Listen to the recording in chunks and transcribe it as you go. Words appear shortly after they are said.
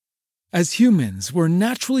As humans, we're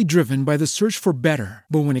naturally driven by the search for better.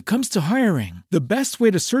 But when it comes to hiring, the best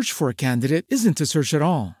way to search for a candidate isn't to search at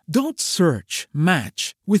all. Don't search,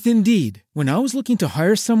 match with Indeed. When I was looking to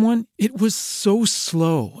hire someone, it was so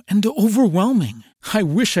slow and overwhelming. I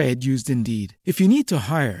wish I had used Indeed. If you need to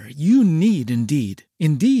hire, you need Indeed.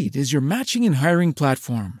 Indeed is your matching and hiring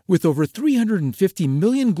platform with over 350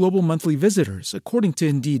 million global monthly visitors, according to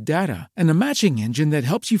Indeed data, and a matching engine that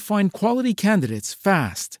helps you find quality candidates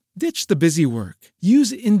fast. Ditch the busy work.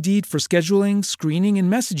 Use Indeed for scheduling, screening,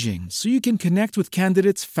 and messaging so you can connect with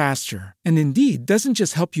candidates faster. And Indeed doesn't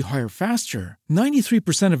just help you hire faster.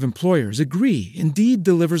 93% of employers agree Indeed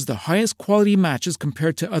delivers the highest quality matches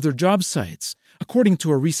compared to other job sites, according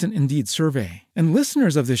to a recent Indeed survey. And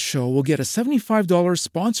listeners of this show will get a $75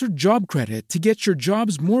 sponsored job credit to get your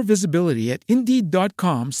jobs more visibility at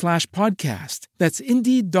Indeed.com/podcast. That's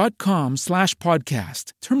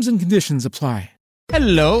Indeed.com/podcast. Terms and conditions apply.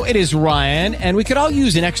 Hello, it is Ryan, and we could all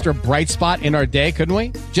use an extra bright spot in our day, couldn't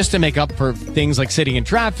we? Just to make up for things like sitting in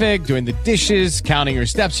traffic, doing the dishes, counting your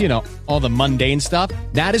steps, you know, all the mundane stuff.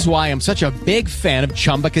 That is why I'm such a big fan of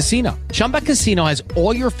Chumba Casino. Chumba Casino has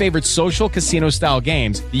all your favorite social casino-style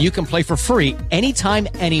games that you can play for free anytime,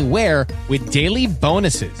 anywhere with daily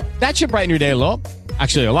bonuses. That should brighten your day a little.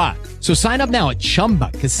 Actually, a lot. So sign up now at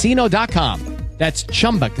ChumbaCasino.com. That's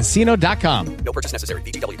ChumbaCasino.com. No purchase necessary.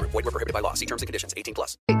 VGW Group. Void where prohibited by law. See terms and conditions.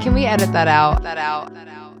 18+. Can we edit that out?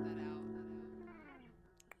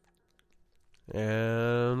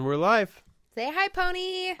 And we're live. Say hi,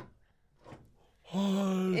 Pony.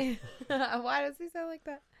 Why does he sound like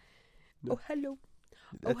that? Oh, hello.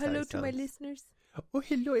 That's how hello it to my sounds. listeners. Oh,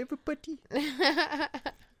 hello, everybody.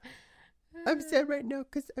 I'm sad right now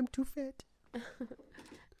because I'm too fat.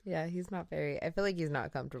 Yeah, he's not very... I feel like he's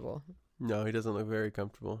not comfortable. No, he doesn't look very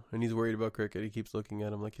comfortable. And he's worried about Cricket. He keeps looking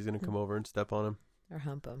at him like he's going to come over and step on him. Or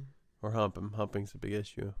hump him. Or hump him. Humping's a big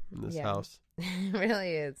issue in this house. It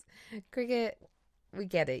really is. Cricket, we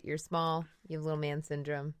get it. You're small. You have little man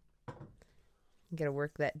syndrome. You got to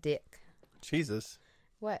work that dick. Jesus.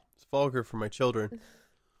 What? It's vulgar for my children.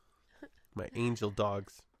 My angel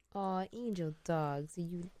dogs. Aw, angel dogs.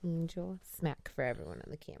 You angel. Smack for everyone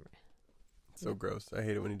on the camera. It's so gross. I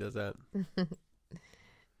hate it when he does that.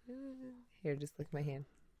 Here, just lick my hand.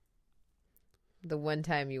 The one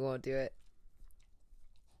time you won't do it.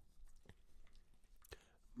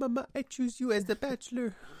 Mama, I choose you as the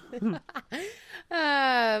bachelor.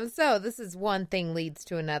 So this is one thing leads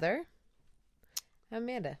to another.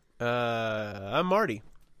 Amanda. I'm Marty.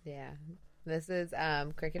 Yeah. This is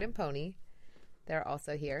Cricket and Pony. They're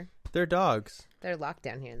also here. They're dogs. They're locked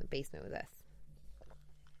down here in the basement with us.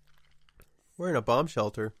 We're in a bomb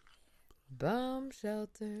shelter. Bomb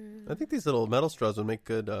shelter. I think these little metal straws would make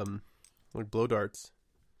good like blow darts.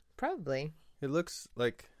 Probably. It looks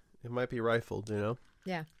like it might be rifled, you know?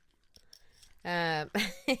 Yeah. I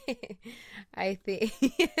think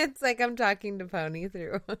it's like I'm talking to Pony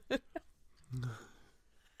through.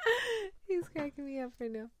 He's cracking me up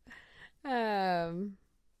right now.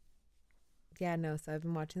 Yeah, no, so I've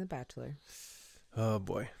been watching The Bachelor. Oh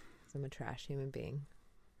boy. So I'm a trash human being.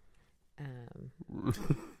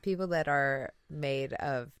 People that are made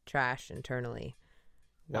of trash internally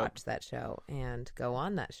watch that show and go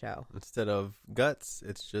on that show. Instead of guts,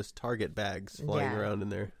 it's just Target bags flying around in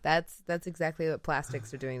there. That's exactly what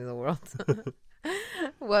plastics are doing to the world.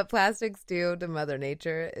 What plastics do to Mother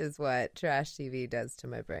Nature is what trash TV does to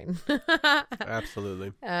my brain.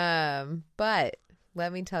 Absolutely. But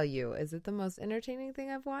let me tell you, is it the most entertaining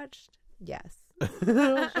thing I've watched? Yes.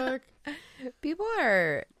 People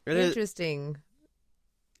are interesting.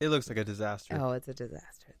 It looks like a disaster. Oh, it's a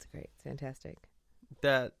disaster. It's great. It's fantastic.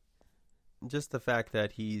 That, just the fact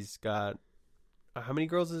that he's got, how many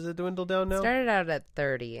girls does it dwindle down now? Started out at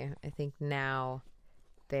 30. I think now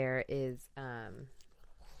there is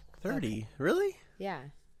 30? Really? Yeah,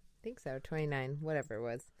 I think so. 29, whatever it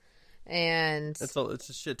was. And it's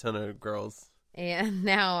a shit ton of girls. And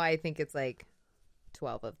now I think it's like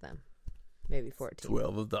 12 of them. Maybe 14.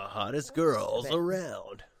 12 of the hottest girls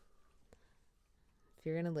around. If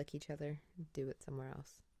you're going to lick each other, do it somewhere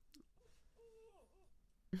else.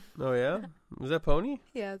 Oh, yeah? Was that Pony?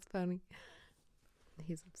 Yeah, it's Pony.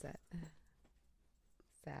 He's upset.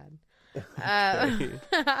 Sad.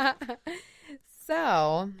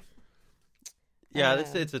 So. Yeah,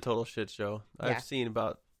 it's a total shit show. Yeah. I've seen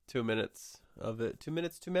about 2 minutes of it. 2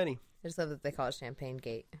 minutes too many. I just love that they call it Champagne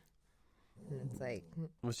Gate. And it's like.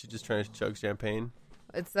 Was she just trying to chug champagne?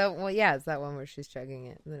 It's that one. Yeah, it's that one where she's chugging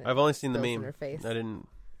it. And then I've only seen the spills meme. in her face.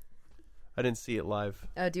 I didn't see it live.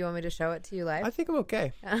 Oh, do you want me to show it to you live? I think I'm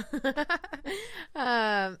okay.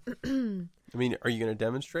 I mean, are you going to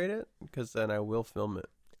demonstrate it? because then I will film it.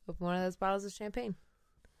 Open one of those bottles of champagne.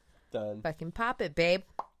 Done. Fucking pop it, babe.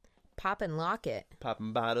 Pop and lock it.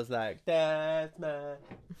 Popping bottles like that's mine.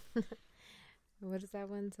 What is that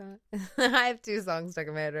one song? I have 2 songs stuck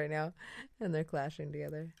in my head right now, and they're clashing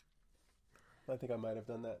together. I think I might have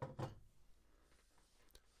done that.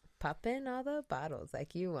 Popping all the bottles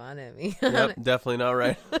like you wanted me. Yep, definitely not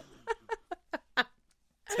right.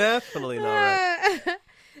 Definitely not right.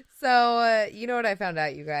 So, you know what I found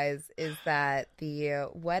out, you guys, is that the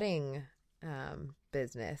wedding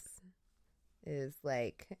business is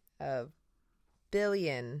like a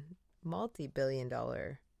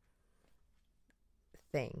multi-billion-dollar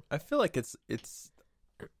thing. I feel like it's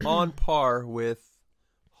on par with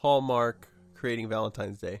Hallmark creating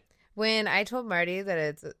Valentine's Day. When I told Marty that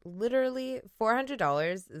it's literally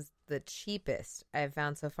 $400 is the cheapest I've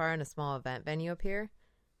found so far in a small event venue up here,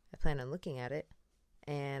 I plan on looking at it,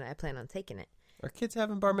 and I plan on taking it. Are kids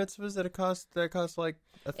having bar mitzvahs that cost like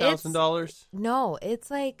 $1,000? No, it's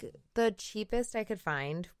like the cheapest I could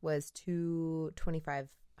find was $2,500.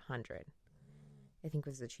 I think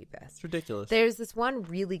was the cheapest. It's ridiculous. There's this one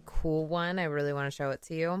really cool one. I really want to show it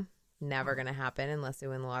to you. Never gonna happen unless you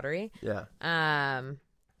win the lottery. Yeah.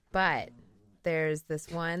 But there's this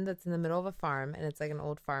one that's in the middle of a farm, and it's like an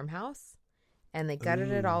old farmhouse, and they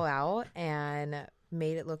gutted it all out and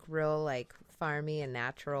made it look real like farmy and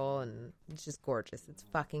natural, and it's just gorgeous. It's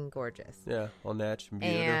fucking gorgeous. Yeah, all natural.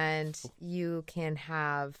 And you can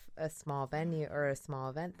have a small venue or a small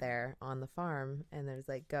event there on the farm, and there's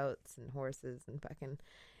like goats and horses and fucking.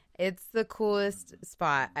 It's the coolest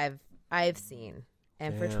spot I've seen,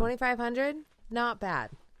 and for $2,500, not bad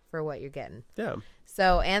for what you're getting. Yeah.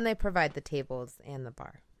 So, and they provide the tables and the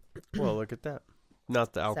bar. Well, look at that.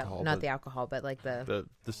 Not the alcohol. So, not the alcohol, but like the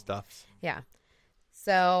stuffs. Yeah.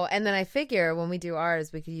 So, and then I figure when we do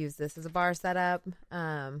ours, we could use this as a bar setup.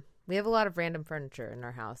 We have a lot of random furniture in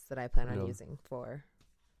our house that I plan on using for.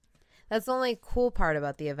 That's the only cool part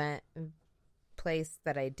about the event place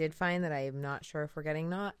that I did find that I'm not sure if we're getting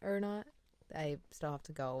not or not. I still have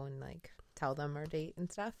to go and like tell them our date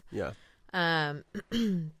and stuff. Yeah.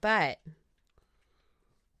 But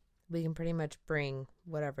we can pretty much bring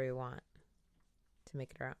whatever we want to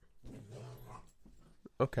make it around.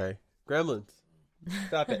 Okay. Gremlins.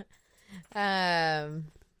 Stop it. But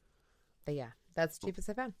yeah, that's the cheapest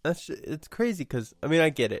I found. It's crazy because, I mean, I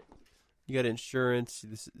get it. You got insurance.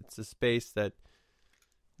 It's a space that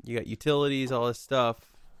you got utilities, all this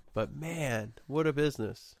stuff. But man, what a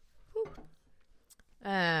business.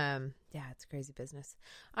 Yeah, it's crazy business.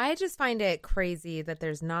 I just find it crazy that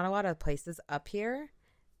there's not a lot of places up here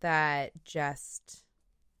that just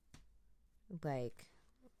like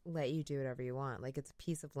let you do whatever you want. Like it's a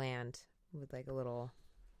piece of land with like a little.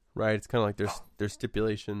 Right. It's kind of like there's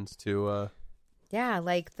stipulations to. Yeah,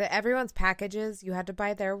 like everyone's packages. You had to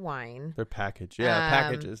buy their wine. Their package, yeah,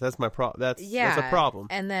 packages. That's my problem. That's a problem.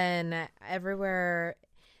 And then everywhere,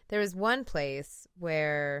 there was one place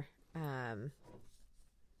where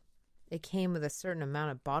it came with a certain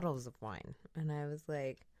amount of bottles of wine, and I was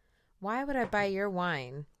like, "Why would I buy your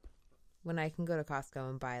wine when I can go to Costco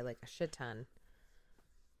and buy like a shit ton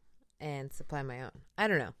and supply my own?" I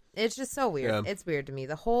don't know. It's just so weird. Yeah. It's weird to me.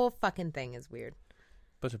 The whole fucking thing is weird.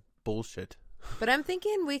 Bunch of bullshit. But I'm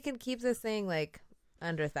thinking we could keep this thing like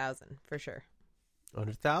under 1,000 for sure.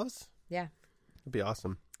 100,000? Yeah. That'd be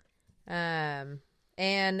awesome.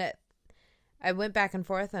 And I went back and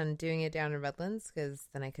forth on doing it down in Redlands because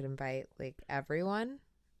then I could invite like everyone.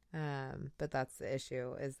 But that's the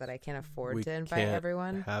issue is that I can't afford to invite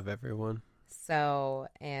everyone. Have everyone. So,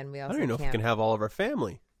 and we also I don't even know if we can have all of our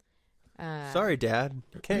family. Sorry, Dad.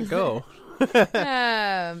 You can't go.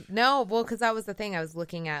 No, well, because that was the thing. I was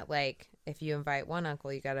looking at, like, if you invite one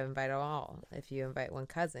uncle, you got to invite all. If you invite one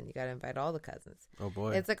cousin, you got to invite all the cousins. Oh,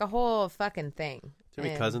 boy. It's like a whole fucking thing. Do you know how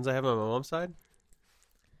many cousins I have on my mom's side?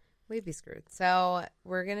 We'd be screwed. So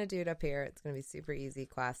we're going to do it up here. It's going to be super easy,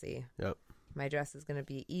 classy. Yep. My dress is going to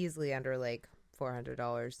be easily under, like,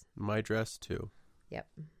 $400. My dress, too. Yep.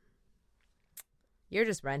 You're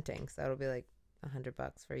just renting, so it'll be, like,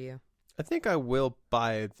 $100 for you. I think I will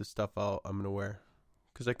buy the stuff I'm going to wear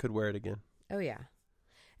because I could wear it again. Oh, yeah.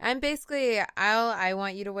 I'm basically, I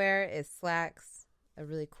want you to wear is slacks, a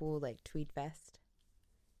really cool, like, tweed vest,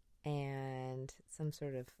 and some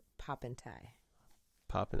sort of poppin' tie.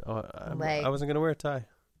 Poppin'? Oh, I wasn't going to wear a tie.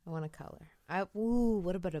 I want a color.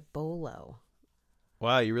 What about a bolo?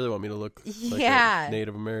 Wow, you really want me to look like a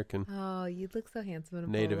Native American. Oh, you look so handsome in a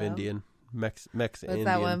Native bolo. Indian. Mexican What's Indian.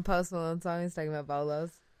 that one Post Malone song he's talking about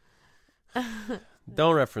bolos?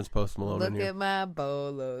 Don't reference Post Malone in here. Look at my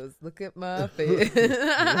bolos. Look at my face. What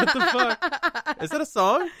the fuck? Is that a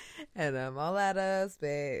song? And I'm all out of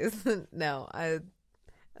space. No,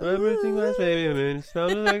 Everything was baby.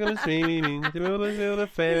 Sounded like I'm streaming.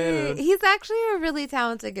 he's actually a really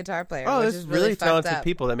talented guitar player. Oh, which there's is really fucked talented up.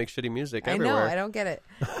 people that make shitty music I everywhere. know. I don't get it.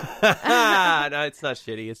 No, it's not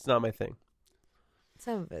shitty. It's not my thing.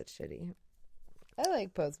 Some of it's shitty. I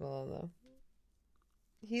like Post Malone though.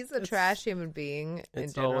 He's a trash human being in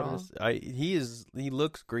It's all general. he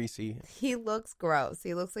looks greasy. He looks gross.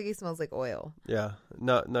 He looks like he smells like oil. Yeah,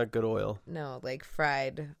 not good oil. No, like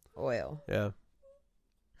fried oil. Yeah.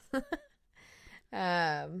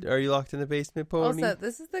 Um. Are you locked in the basement, Pony? Also,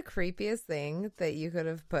 this is the creepiest thing that you could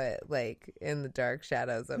have put like in the dark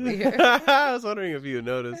shadows over here. I was wondering if you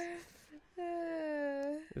noticed.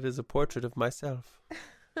 It is a portrait of myself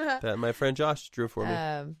that my friend Josh drew for me.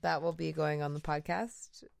 That will be going on the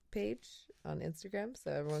podcast page on Instagram,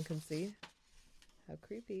 so everyone can see how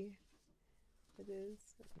creepy it is.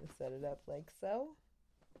 I'm gonna set it up like so.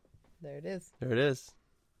 There it is. There it is.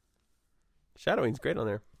 Shadowing's great on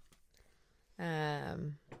there.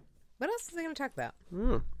 What else is I going to talk about?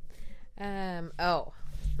 Oh,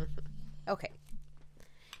 okay.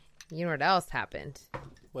 You know what else happened?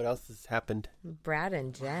 What else has happened? Brad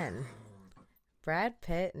and Jen. Brad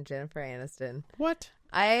Pitt and Jennifer Aniston. What?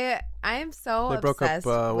 I am so They broke up, obsessed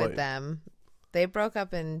with what? them. They broke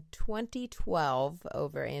up in 2012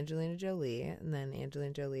 over Angelina Jolie, and then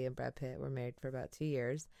Angelina Jolie and Brad Pitt were married for about 2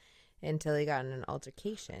 years until he got in an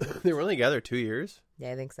altercation. They were only together 2 years.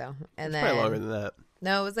 Yeah, I think so. And It's then probably longer than that.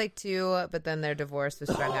 no, it was like 2, but then their divorce was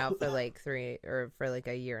strung out for like 3 or for like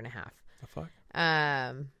a year and a half. The fuck?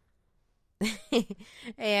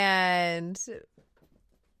 And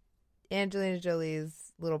Angelina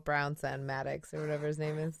Jolie's little brown son, Maddox, or whatever his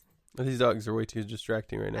name is. These dogs are way too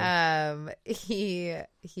distracting right now. He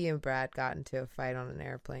and Brad got into a fight on an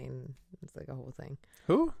airplane. It's like a whole thing.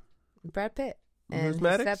 Who? Brad Pitt and Who's his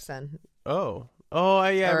Maddox? stepson. Oh,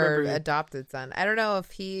 yeah, I or remember. adopted son. I don't know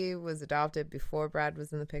if he was adopted before Brad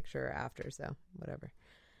was in the picture or after, so whatever.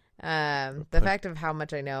 The fact of how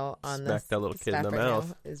much I know on Smack this that little kid in stuff the right mouth.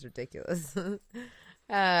 now is ridiculous. You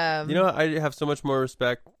know, I have so much more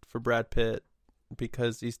respect for Brad Pitt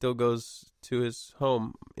because he still goes to his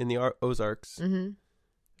home in the Ozarks, Mm-hmm.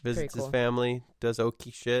 visits Pretty his cool. family, does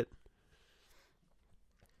Okie shit.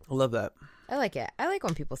 I love that. I like it. I like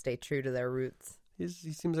when people stay true to their roots. He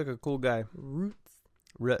seems like a cool guy. Roots.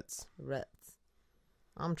 Ritz.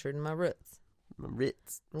 I'm true to my roots.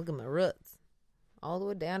 Ritz. Look at my roots. All the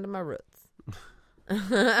way down to my roots.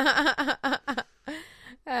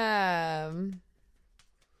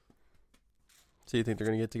 So you think they're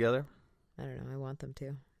going to get together? I don't know. I want them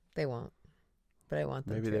to. They won't. But I want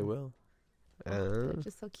them to. Maybe they will. They're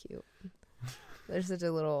just so cute. They're such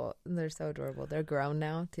a little, they're so adorable. They're grown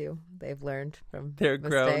now, too. They've learned from They're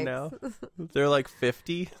grown mistakes. now. They're like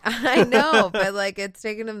 50, I know, but like it's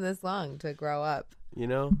taken them this long to grow up. you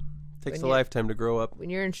know? Takes When a you- lifetime to grow up. When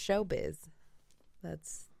you're in showbiz,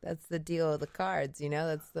 that's the deal of the cards, you know?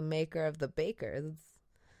 That's the maker of the baker.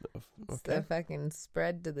 It's the fucking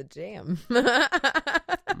spread to the jam.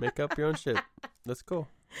 Make up your own shit. That's cool.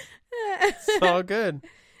 It's all good.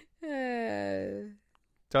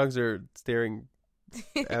 Dogs are staring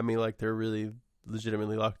at me like they're really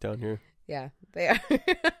legitimately locked down here, Yeah, they are.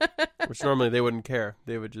 which normally they wouldn't care.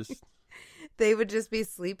 They would just, They would just be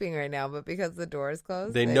sleeping right now, but because the door is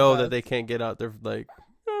closed, they know that both- they can't get out. They're like,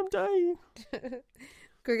 I'm dying.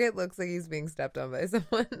 Cricket looks like he's being stepped on by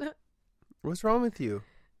someone. What's wrong with you?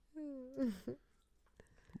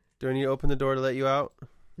 Do I need to open the door to let you out?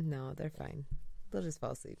 No, they're fine. They'll just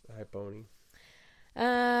fall asleep. Hi, Boney.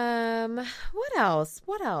 What else?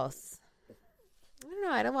 I don't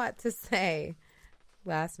know. I had a lot to say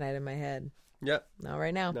last night in my head. Yep. Not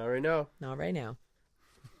right now. Not right now. Not right now.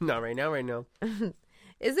 Not right now. Right now.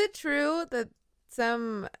 Is it true that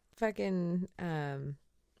some fucking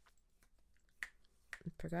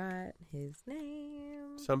forgot his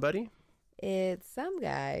name? Somebody? It's some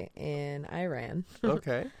guy in Iran.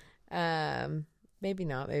 Okay. Maybe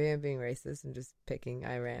not. Maybe I'm being racist and just picking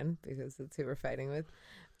Iran because that's who we're fighting with.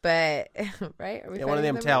 But right? Are we Yeah, one of fighting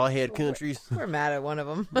them with towel-head countries. We're mad at one of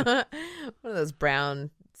them. One of those brown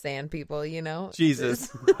sand people, you know. Jesus.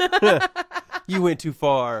 You went too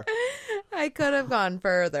far. I could have gone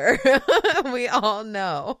further. We all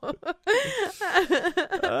know.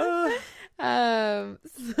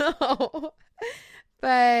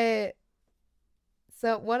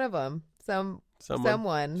 So one of them, someone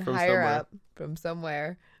from higher somewhere. up from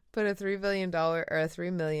somewhere, put a $3 billion or a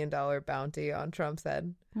 $3 million bounty on Trump's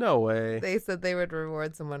head. No way. They said they would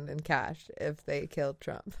reward someone in cash if they killed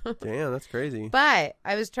Trump. Damn, that's crazy. But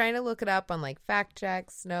I was trying to look it up on like fact check,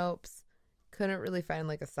 Snopes, couldn't really find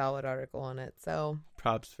like a solid article on it. So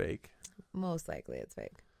Prob's fake. most likely it's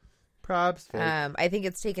fake. Prob's fake. I think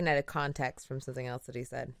it's taken out of context from something else that he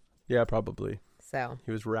said. Yeah, probably. So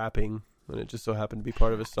He was rapping, and it just so happened to be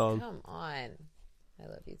part of his song. come on, I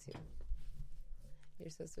love you too. You're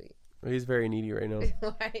so sweet. He's very needy right now.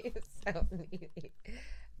 Why are you so needy? I'm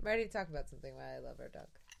ready to talk about something while I love our dog.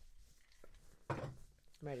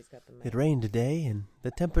 Marty's got the mic. It rained today, and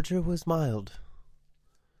the temperature was mild.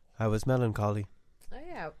 I was melancholy. Oh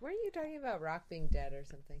yeah, weren't you talking about Rock being dead or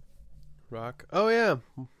something? Rock? Oh, yeah.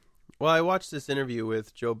 Well, I watched this interview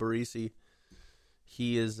with Joe Barresi.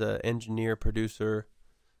 He is an engineer, producer.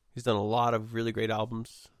 He's done a lot of really great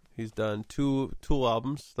albums. He's done two Tool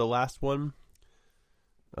albums. The last one,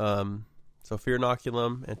 so Fear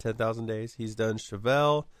Inoculum and 10,000 Days. He's done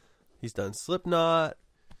Chevelle. He's done Slipknot.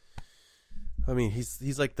 I mean,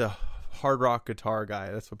 he's like the hard rock guitar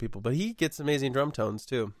guy. That's what people... But he gets amazing drum tones,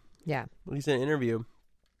 too. Yeah. He's in an interview,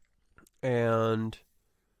 and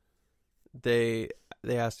they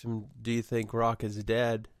asked him, do you think rock is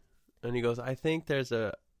dead? And he goes, I think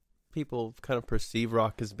people kind of perceive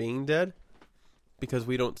rock as being dead because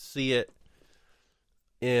we don't see it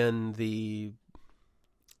in the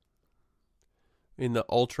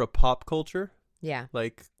ultra pop culture. Yeah.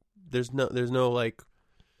 Like there's no like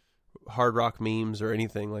hard rock memes or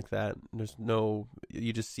anything like that.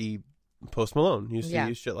 You just see Post Malone. You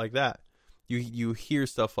see shit like that. You hear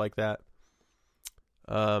stuff like that.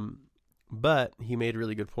 But he made a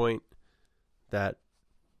really good point that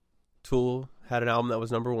Tool had an album that was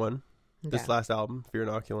number one. This last album, Fear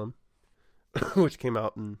Inoculum, which came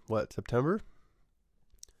out in September?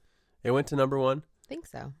 It went to number one. I think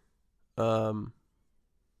so.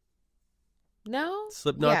 No?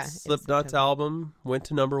 Slipknot's album went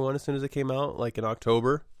to number one as soon as it came out, like in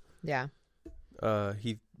October. Yeah.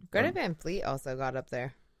 Greta Van Fleet also got up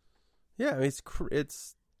there. Yeah,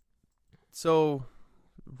 it's so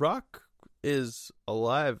rock is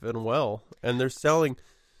alive and well, and they're selling.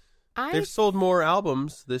 They've sold more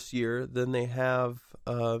albums this year than they have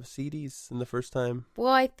CDs in the first time.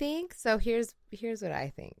 Well, I think so. Here's what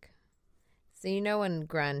I think. So when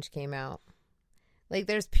grunge came out, like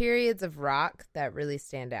there's periods of rock that really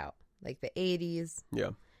stand out, like the 80s.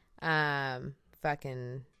 Yeah.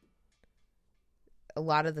 Fucking. A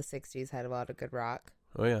lot of the 60s had a lot of good rock.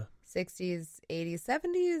 Oh yeah. 60s, 80s,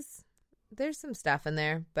 70s. There's some stuff in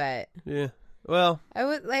there, but yeah. Well,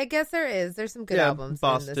 I guess there's some good albums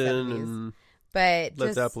Boston in the 70s. And but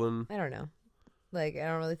Led Zeppelin. I don't know. Like I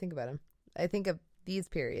don't really think about them. I think of these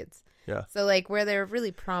periods. Yeah. So like where they're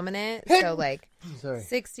really prominent. So like Sorry.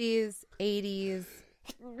 60s, 80s,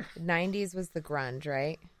 90s was the grunge,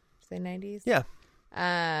 right? Say 90s? Yeah.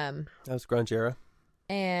 That was grunge era.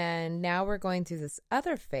 And now we're going through this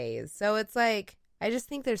other phase. So it's like I just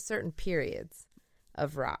think there's certain periods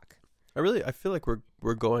of rock. I feel like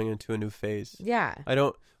we're going into a new phase. Yeah. I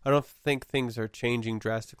don't think things are changing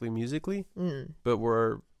drastically musically, but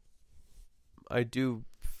I do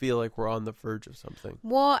feel like we're on the verge of something.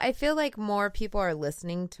 Well, I feel like more people are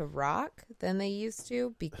listening to rock than they used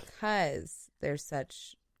to because there's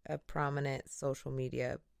such a prominent social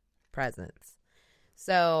media presence.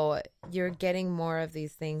 So you're getting more of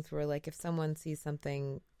these things where like if someone sees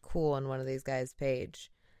something cool on one of these guys'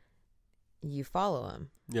 page, you follow them.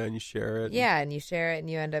 Yeah, and you share it. Yeah, and you share it, and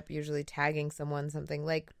you end up usually tagging someone something.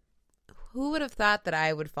 Like, who would have thought that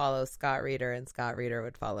I would follow Scott Reeder and Scott Reeder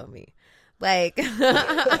would follow me? Like, in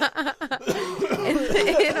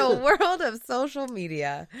a world of social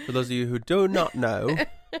media. For those of you who do not know,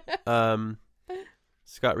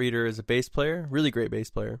 Scott Reeder is a bass player, really great bass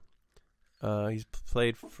player. He's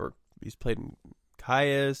played in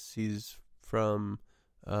Caius. He's from,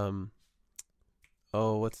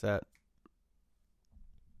 what's that?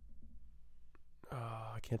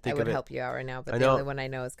 Oh, I can't think of it. I would help you out right now, but the only one I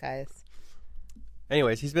know is Caius.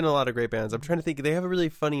 Anyways, he's been in a lot of great bands. I'm trying to think. They have a really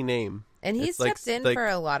funny name. And he's stepped in for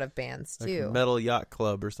a lot of bands, too. Like Metal Yacht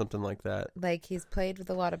Club or something like that. Like, he's played with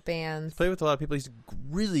a lot of bands. He's played with a lot of people.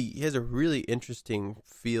 He has a really interesting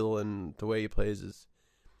feel, and the way he plays is,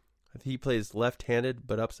 I think he plays left-handed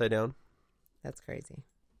but upside down. That's crazy.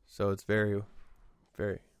 So it's very,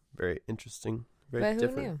 very, very interesting. But who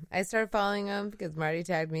knew? I started following him because Marty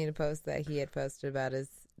tagged me to post that he had posted about his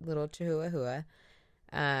little Chihuahua.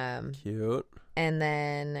 Cute. And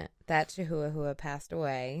then that Chihuahua passed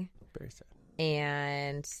away. Very sad.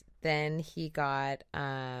 And then he got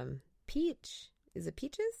Peach. Is it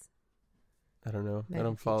Peaches? I don't know. Maybe I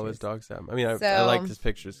don't follow Peaches. his dogs that much. I mean, I like his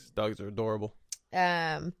pictures. His dogs are adorable.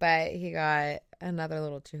 But he got another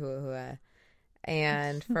little Chihuahua.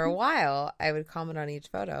 And for a while, I would comment on each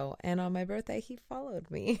photo. And on my birthday, he followed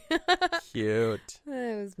me. Cute.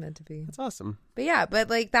 It was meant to be. That's awesome. But yeah, but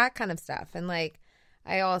like that kind of stuff. And like,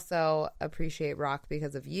 I also appreciate rock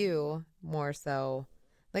because of you more so.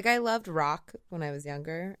 Like, I loved rock when I was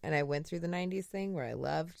younger. And I went through the 90s thing where I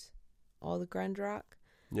loved all the grunge rock.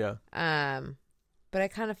 Yeah. But I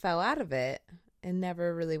kind of fell out of it and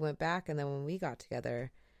never really went back. And then when we got together,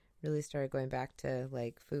 really started going back to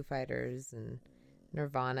like Foo Fighters and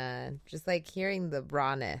Nirvana, just like hearing the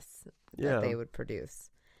rawness that they would produce.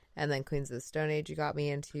 And then Queens of the Stone Age you got me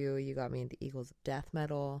into Eagles of Death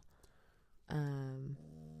Metal. And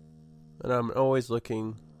I'm always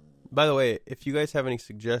looking. By the way, if you guys have any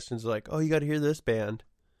suggestions like, oh, you got to hear this band,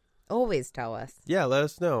 always tell us. Yeah, let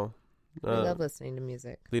us know. We love listening to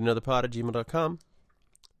music. leadanotherpod@gmail.com.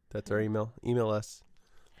 That's our email. Email us.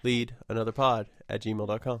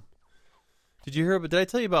 leadanotherpod@gmail.com. Did you hear? Did I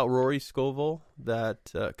tell you about Rory Scovel,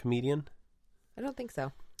 that comedian? I don't think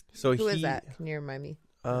so. So who is that? Can you remind me?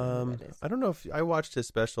 I don't know if I watched his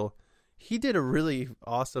special. He did a really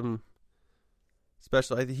awesome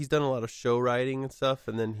special. He's done a lot of show writing and stuff,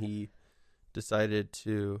 and then he decided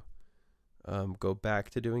to go back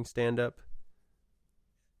to doing stand-up.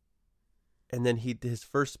 And then his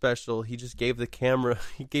first special, he just gave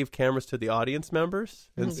cameras to the audience members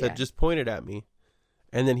and said, just point it at me.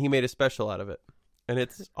 And then he made a special out of it. And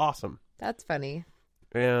it's awesome. That's funny.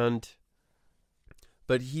 But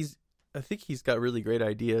I think he's got really great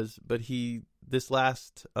ideas. But this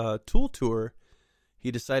last Tool tour,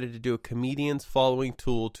 he decided to do a Comedians Following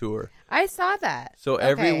Tool tour. I saw that. So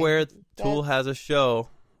everywhere Tool has a show,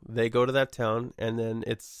 they go to that town. And then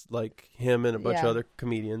it's like him and a bunch of other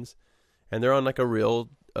comedians. And they're on like a real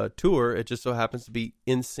tour. It just so happens to be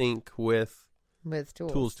in sync with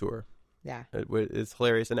Tool's tour. Yeah. It's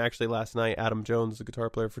hilarious. And actually last night, Adam Jones, the guitar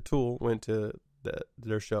player for Tool, went to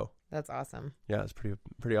their show. That's awesome. Yeah, it's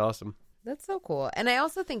pretty awesome. That's so cool. And I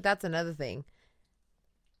also think that's another thing.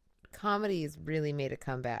 Comedy's really made a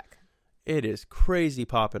comeback. It is crazy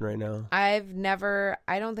popping right now. I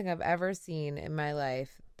don't think I've ever seen in my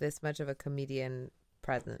life this much of a comedian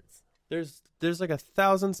presence. There's like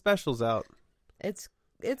 1,000 specials out. It's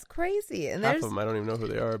crazy. And half of them, I don't even know who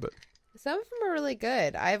they are, but some of them are really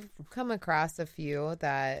good. I've come across a few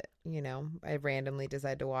that, I randomly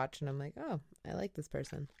decide to watch, and I'm like, oh, I like this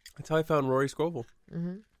person. That's how I found Rory Scovel. Mm-hmm.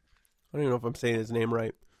 I don't even know if I'm saying his name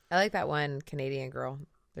right. I like that one Canadian girl.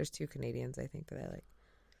 There's 2 Canadians, I think, that I like.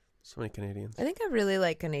 So many Canadians. I think I really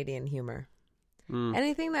like Canadian humor.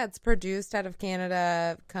 Anything that's produced out of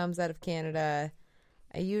Canada, comes out of Canada,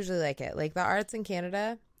 I usually like it. Like the arts in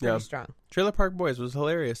Canada, pretty strong. Trailer Park Boys was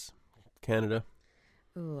hilarious. Canada.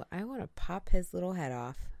 Ooh, I want to pop his little head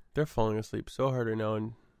off. They're falling asleep so hard right now.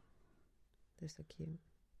 And they're so cute.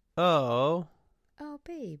 Oh,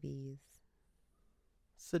 babies.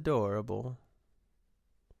 It's adorable.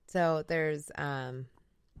 So there's, can't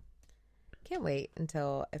wait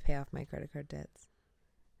until I pay off my credit card debts.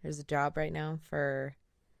 There's a job right now for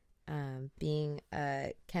being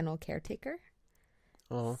a kennel caretaker.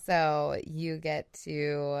 Oh. So you get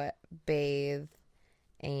to bathe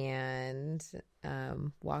and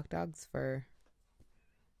walk dogs for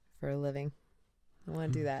a living. I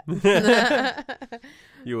want to do that.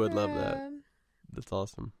 You would love that. That's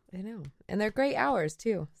awesome. I know. And they're great hours,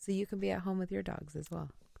 too. So you can be at home with your dogs as well.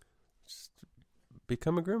 Just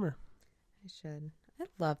become a groomer. I should. I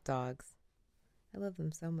love dogs. I love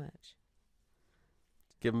them so much.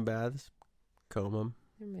 Give them baths. Comb them.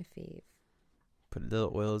 They're my fave. Put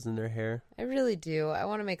little oils in their hair. I really do. I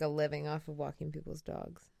want to make a living off of walking people's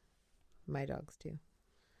dogs. My dogs, too.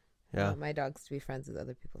 Yeah. I want my dogs to be friends with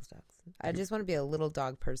other people's dogs. I just want to be a little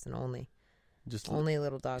dog person only. Just only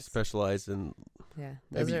little dogs. Specialize in. Yeah.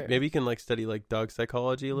 Maybe you can like study like dog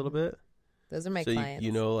psychology a little bit. Those are my clients.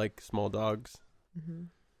 You know, like small dogs. Mm-hmm.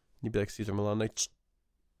 You'd be like Caesar Milan, like.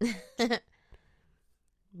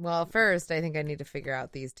 Well, first I think I need to figure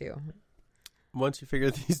out these 2. Once you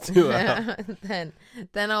figure these 2 out, then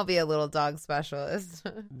I'll be a little dog specialist.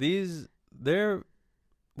 They've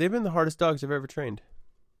been the hardest dogs I've ever trained.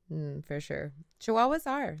 For sure.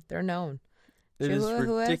 Chihuahuas they're known. It is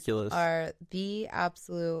ridiculous. Are the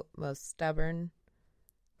absolute most stubborn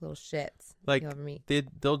little shits like you'll ever meet.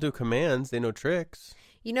 They'll do commands. They know tricks.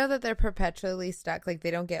 You know that they're perpetually stuck. Like they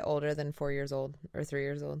don't get older than 4 years old or 3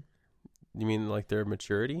 years old. You mean like their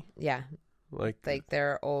maturity? Yeah. Like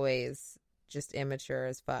they're always just immature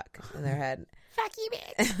as fuck in their head. Fuck you,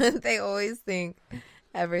 bitch. They always think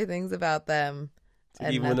everything's about them.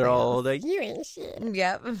 Even when they're all old, like, you ain't shit.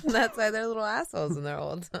 Yep. That's why they're little assholes when they're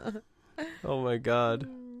old. Oh my God.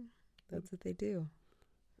 That's what they do.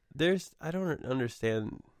 I don't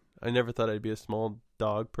understand. I never thought I'd be a small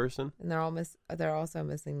dog person. And they're also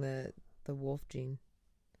missing the wolf gene.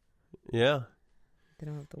 Yeah. They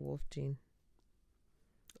don't have the wolf gene.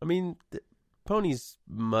 I mean, Pony's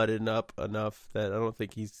mudded up enough that I don't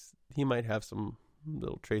think he might have some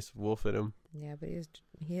little trace of wolf in him. Yeah, but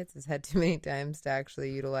he hits his head too many times to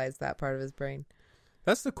actually utilize that part of his brain.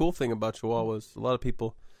 That's the cool thing about Chihuahuas. A lot of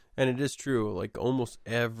people, and it is true, like almost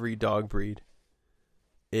every dog breed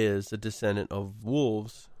is a descendant of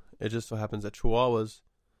wolves. It just so happens that Chihuahuas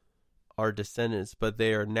are descendants, but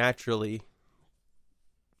they are natural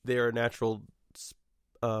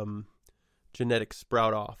genetic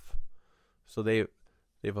sprout off. So they've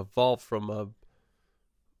evolved from a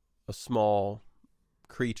small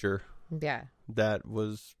creature. Yeah. That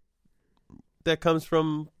comes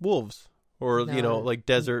from wolves or like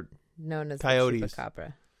desert known as coyotes. The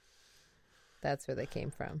chupacabra. That's where they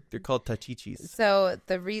came from. They're called tachichis. So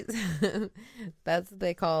the reason that's what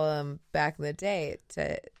they call them back in the day.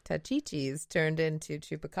 Tachichis turned into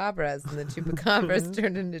chupacabras, and the chupacabras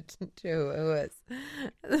turned into chihuahuas.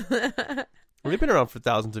 They've been around for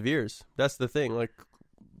thousands of years. That's the thing. Like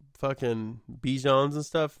fucking Bijons and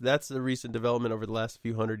stuff. That's a recent development over the last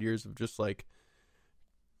few hundred years of just like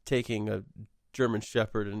taking a German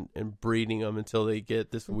Shepherd and breeding them until they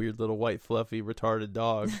get this weird little white fluffy retarded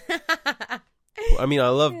dog. I mean, I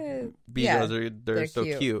love Bijons. Yeah, they're so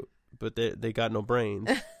cute, but they got no brains.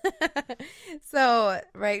 So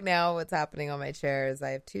right now what's happening on my chair is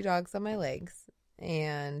I have 2 dogs on my legs,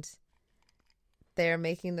 and they're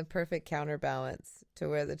making the perfect counterbalance to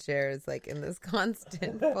where the chair is like in this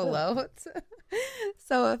constant float.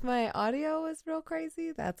 So if my audio is real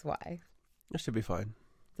crazy, that's why. It should be fine.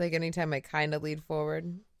 It's like anytime I kind of lead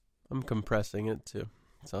forward. I'm compressing it too.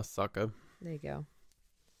 It's a sucker. There you go.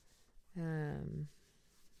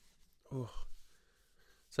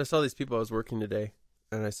 So I saw these people I was working today,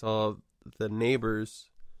 and I saw the neighbors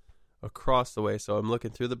across the way. So I'm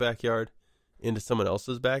looking through the backyard into someone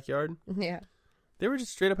else's backyard. Yeah. They were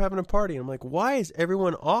just straight up having a party. And I'm like, why is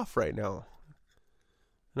everyone off right now?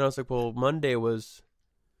 And I was like, well, Monday was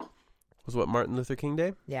what, Martin Luther King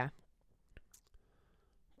Day? Yeah.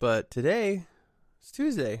 But today, it's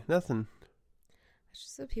Tuesday. Nothing. It's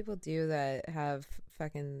just what people do that have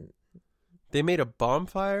fucking... They made a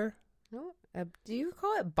bonfire? No, do you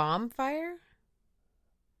call it bonfire?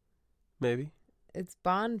 Maybe. It's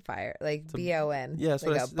bonfire, like B-O-N. Yeah, that's,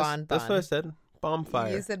 like that's what I said.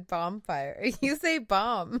 Bonfire. You said bonfire. You say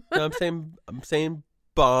bomb. No, I'm saying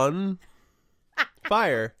bon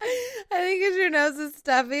fire. I think because your nose is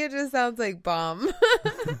stuffy, it just sounds like bomb.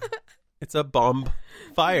 It's a bomb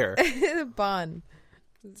fire. Bon.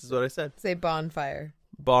 This is what I said. Say bonfire.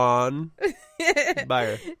 Bon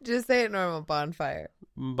fire. Just say it normal. Bonfire.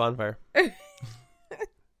 Bonfire.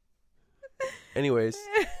 Anyways,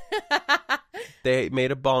 they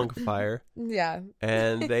made a bong fire. Yeah.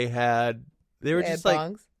 And they had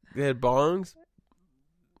bongs. They had bongs.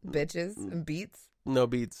 Bitches and beats. No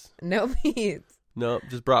beats. No beats. No,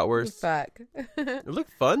 just bratwurst. Fuck. It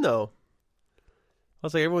looked fun though. I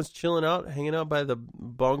was like, everyone's chilling out, hanging out by the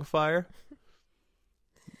bong fire.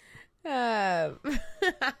 You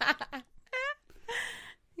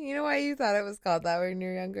know why you thought it was called that when you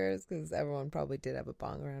were younger? Is because everyone probably did have a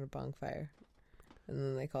bong around a bonfire, and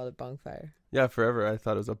then they called it bonfire. Yeah, forever I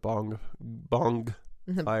thought it was a bong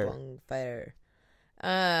fire. Bong fire.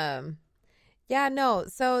 Yeah, no.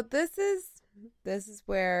 So this is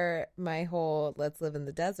where my whole "let's live in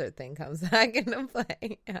the desert" thing comes back into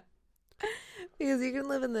play. Because you can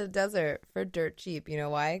live in the desert for dirt cheap. You know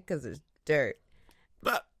why? Because there's dirt.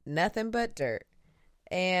 Nothing but dirt.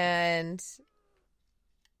 And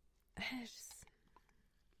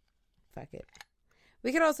fuck it.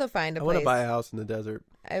 We could also find a place. I want to buy a house in the desert.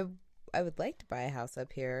 I would like to buy a house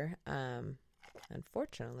up here.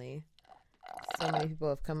 Unfortunately, so many people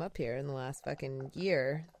have come up here in the last fucking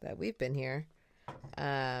year that we've been here.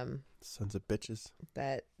 Sons of bitches.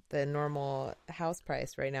 That the normal house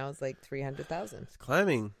price right now is like $300,000. It's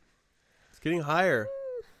climbing. It's getting higher.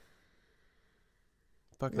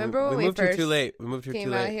 Remember when we moved here too late? We moved here came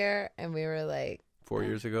too late. out here and we were like 4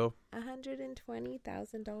 years ago.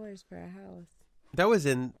 $120,000 for a house. That was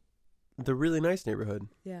in the really nice neighborhood.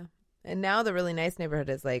 Yeah, and now the really nice neighborhood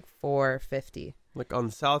is like $450. Like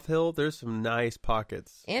on South Hill, there's some nice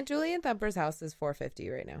pockets. Aunt Julian Thumper's house is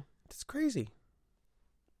 $450 right now. It's crazy.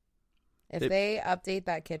 If they update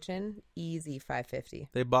that kitchen, easy $550.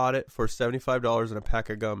 They bought it for $75 and a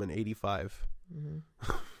pack of gum and $85.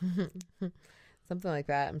 Mm-hmm. Something like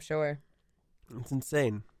that, I'm sure. It's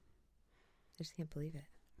insane. I just can't believe it.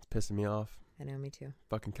 It's pissing me off. I know, me too.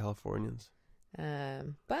 Fucking Californians.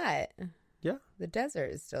 But Yeah. the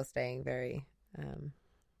desert is still staying very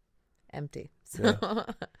empty. So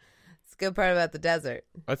it's a good part about the desert.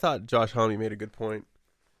 I thought Josh Homme made a good point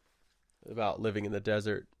about living in the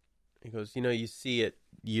desert. He goes, you see it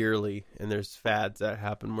yearly, and there's fads that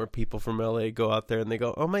happen where people from LA go out there and they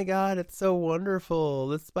go, oh my God, it's so wonderful.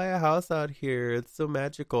 Let's buy a house out here. It's so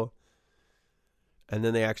magical. And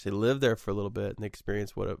then they actually live there for a little bit and they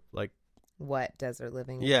experience What desert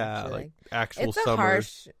living is yeah, actually like actual it's a summers.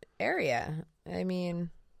 harsh area. I mean,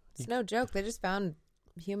 it's no joke. They just found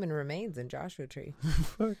human remains in Joshua Tree.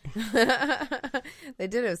 They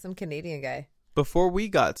did it with some Canadian guy. Before we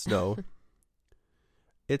got snow,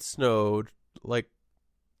 it snowed like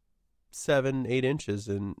 7-8 inches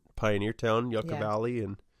in Pioneer Town, Yucca Valley,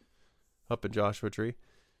 and up in Joshua Tree.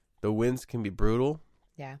 The winds can be brutal.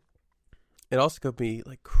 Yeah. It also could be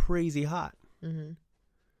like crazy hot. Mm-hmm.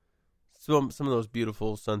 Some of those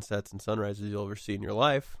beautiful sunsets and sunrises you'll ever see in your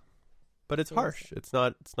life, but it's harsh. It's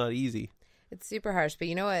not easy. It's super harsh. But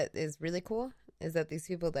you know what is really cool is that these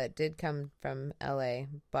people that did come from LA,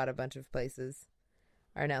 bought a bunch of places,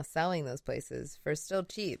 are now selling those places for still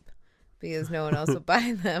cheap because no one else will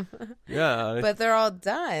buy them. Yeah. But they're all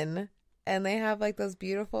done, and they have like those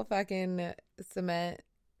beautiful fucking cement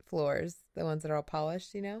floors, the ones that are all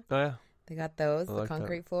polished, Oh, yeah. They got those, I the like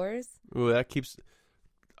concrete floors. Ooh, that keeps...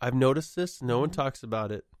 I've noticed this. No one talks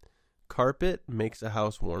about it. Carpet makes a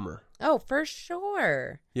house warmer. Oh, for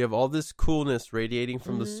sure. You have all this coolness radiating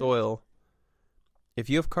from the soil. If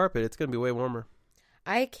you have carpet, it's going to be way warmer.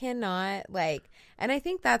 I cannot and I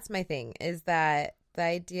think that's my thing, is that the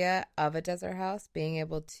idea of a desert house being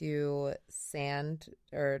able to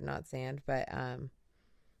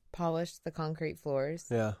polish the concrete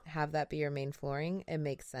floors, have that be your main flooring, it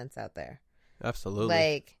makes sense out there.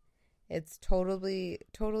 Absolutely. It's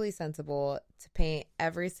totally sensible to paint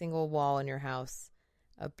every single wall in your house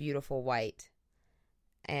a beautiful white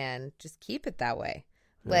and just keep it that way.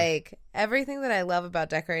 Yeah. Everything that I love about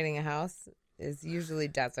decorating a house is usually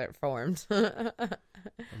desert formed. Oh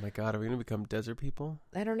my God, are we going to become desert people?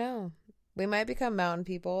 I don't know. We might become mountain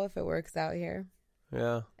people if it works out here.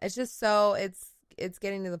 Yeah. It's just it's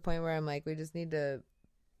getting to the point where I'm like, we just need to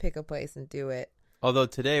pick a place and do it. Although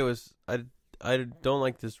today was, I don't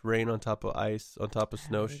like this rain on top of ice, on top of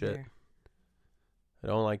snow shit. I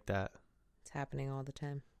don't like that. It's happening all the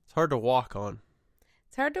time. It's hard to walk on.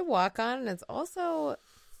 It's hard to walk on, and it's also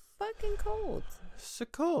fucking cold. It's so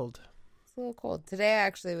cold. It's a little cold. Today I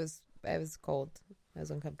was cold. I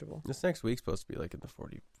was uncomfortable. This next week's supposed to be like in the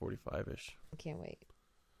 40, 45-ish. I can't wait.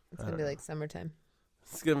 It's going to be like summertime.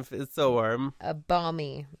 It's so warm. A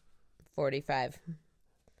balmy 45.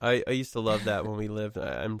 I used to love that when we lived.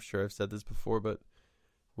 I'm sure I've said this before, but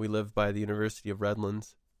we lived by the University of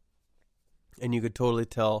Redlands. And you could totally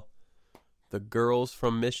tell the girls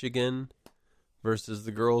from Michigan versus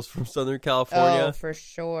the girls from Southern California. Oh, for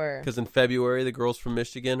sure. Because in February, the girls from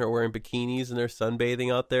Michigan are wearing bikinis and they're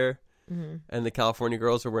sunbathing out there. Mm-hmm. And the California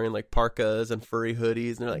girls are wearing like parkas and furry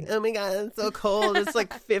hoodies. And they're like, oh my God, it's so cold. It's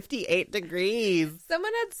like 58 degrees.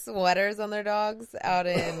 Someone had sweaters on their dogs out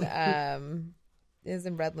in... It was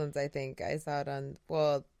in Redlands, I think. I saw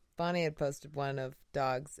it Bonnie had posted one of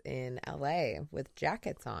dogs in LA with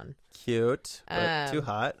jackets on. Cute, but too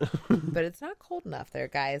hot. But it's not cold enough there,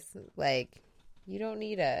 guys. You don't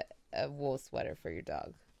need a wool sweater for your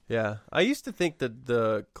dog. Yeah. I used to think that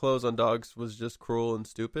the clothes on dogs was just cruel and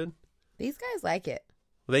stupid. These guys like it.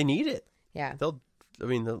 Well, they need it. Yeah. They'll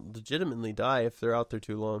legitimately die if they're out there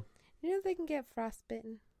too long. They can get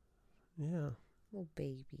frostbitten. Yeah. Little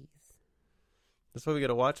babies. That's why we got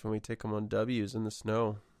to watch when we take them on W's in the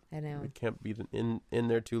snow. I know. We can't be in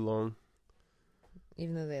there too long.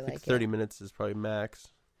 Even though they like 30 minutes is probably max.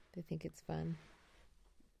 They think it's fun.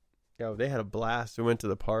 Yeah, they had a blast. We went to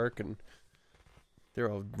the park and they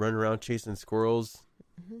were all running around chasing squirrels.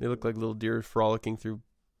 Mm-hmm. They look like little deer frolicking through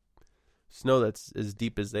snow that's as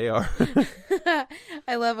deep as they are.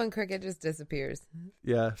 I love when Cricket just disappears.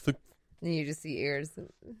 Yeah. And you just see ears.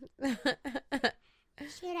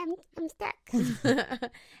 Shit, I'm stuck. How do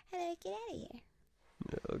I get out of here?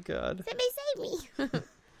 Oh, God. Somebody save me.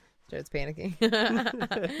 Starts panicking.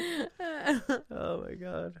 Oh, my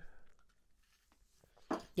God.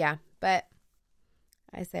 Yeah, but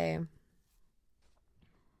I say...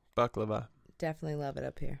 Baklava. Definitely love it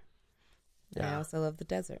up here. And Yeah. I also love the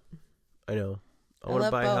desert. I know. I I want to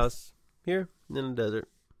love buy both. a house here and in the desert.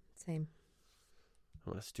 Same. I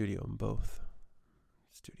want a studio in both.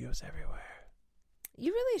 Studios everywhere.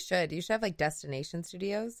 You really should. You should have one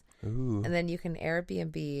studios. Ooh. And then you can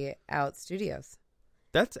Airbnb out studios.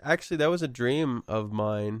 That was a dream of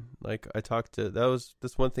mine. Like that's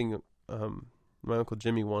one thing my Uncle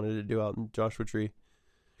Jimmy wanted to do out in Joshua Tree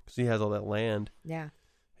because he has all that land. Yeah.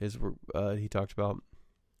 He talked about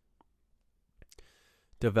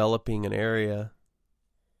developing an area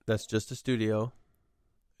that's just a studio,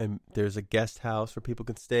 and there's a guest house where people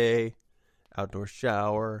can stay, outdoor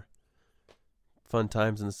shower, fun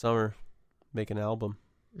times in the summer, make an album.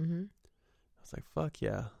 Mm-hmm. I was like, fuck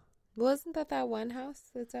yeah. Wasn't that one house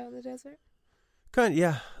that's out in the desert? Kind of,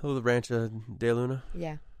 yeah. Oh, the Rancho de Luna.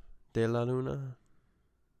 Yeah. De la Luna.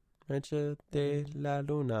 Rancho de la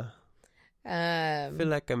Luna. I feel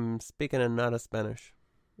like I'm speaking another Spanish.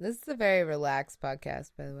 This is a very relaxed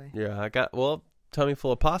podcast, by the way. Yeah, I got, tummy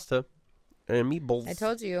full of pasta and meatballs. I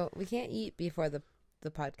told you, we can't eat before the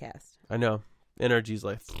podcast. I know. Energy's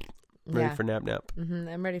like ready for nap. Mm-hmm.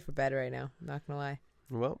 I'm ready for bed right now. Not going to lie.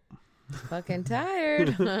 Well. Fucking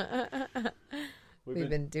tired. We've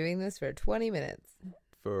been doing this for 20 minutes.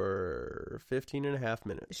 For 15 and a half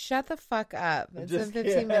minutes. Shut the fuck up. It's been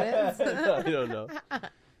 15 minutes. I don't know.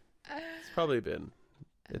 It's probably been.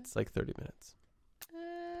 It's like 30 minutes.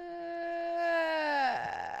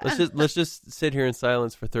 Let's just sit here in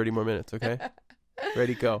silence for 30 more minutes, okay?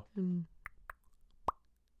 Ready, go.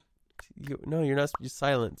 You're not. You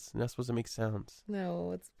silence. You're not supposed to make sounds. No,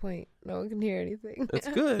 what's the point? No one can hear anything. That's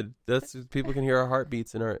good. People can hear our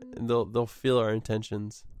heartbeats and they'll feel our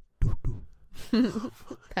intentions.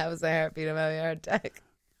 That was a heartbeat. I'm having a heart attack.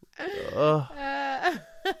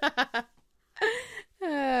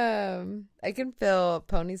 I can feel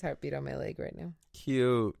Pony's heartbeat on my leg right now.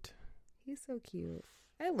 Cute. He's so cute.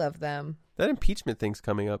 I love them. That impeachment thing's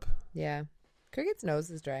coming up. Yeah. Cricket's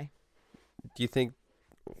nose is dry. Do you think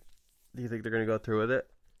they're going to go through with it?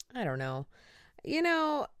 I don't know.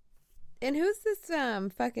 And who's this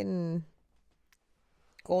fucking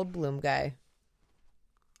Goldblum guy?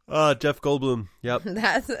 Jeff Goldblum. Yep.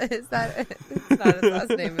 It's not his last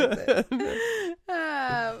name, is it?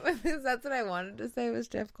 That's what I wanted to say was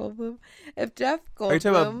Jeff Goldblum. If Jeff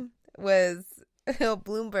Goldblum was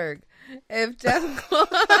Bloomberg, if Jeff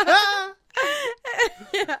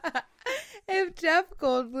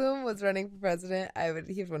Goldblum was running for president,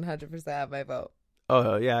 he'd 100% have my vote.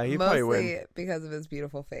 Oh yeah, he probably would. Mostly because of his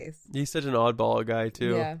beautiful face. He's such an oddball guy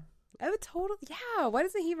too. Yeah, I would totally. Yeah, why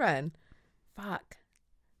doesn't he run? Fuck.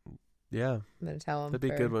 Yeah, I'm gonna tell him. That'd be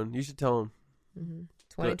a good one. You should tell him. Mm-hmm.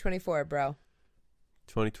 2024, bro.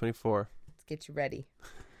 2024. Let's get you ready.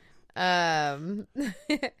 I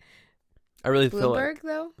really feel like Bloomberg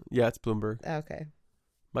though. Yeah, it's Bloomberg. Okay.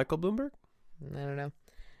 Michael Bloomberg? I don't know.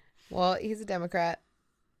 Well, he's a Democrat,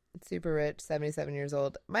 super rich, 77 years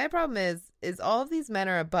old. My problem is all of these men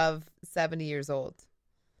are above 70 years old.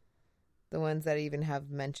 The ones that I even have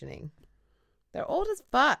mentioning. They're old as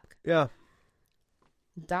fuck. Yeah.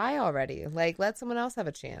 Die already. Like, let someone else have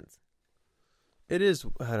a chance. It is,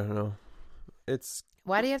 I don't know. It's...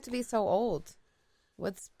 Why do you have to be so old?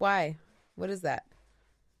 Why? What is that?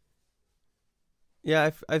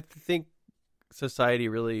 Yeah, I think society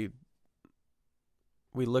really...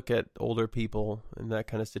 We look at older people in that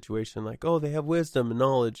kind of situation like, oh, they have wisdom and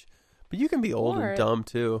knowledge. But you can be old and dumb,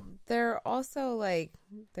 too. They're also, like,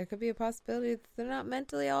 there could be a possibility that they're not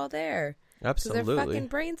mentally all there. Absolutely. Because their fucking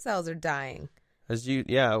brain cells are dying.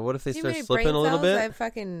 What if they start slipping a little bit? I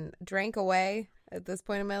fucking drank away at this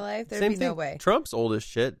point in my life. There'd be no way. Trump's old as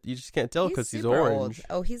shit. You just can't tell because he's orange.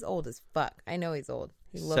 Old. Oh, he's old as fuck. I know he's old.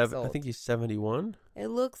 He looks old. I think he's 71. It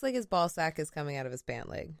looks like his ball sack is coming out of his pant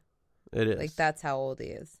leg. It is. Like, that's how old he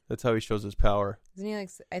is. That's how he shows his power. Isn't he like,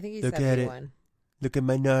 I think he's Look 71. At it. Look at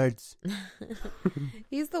my nards.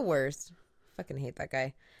 He's the worst. Fucking hate that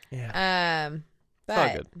guy. Yeah.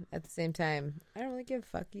 But at the same time, I don't really give a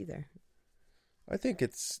fuck either. I think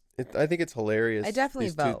it's hilarious. I definitely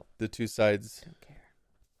vote. The two sides. Don't care.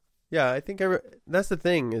 Yeah, I think that's the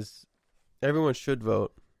thing is everyone should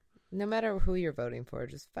vote. No matter who you're voting for,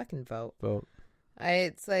 just fucking vote. Vote.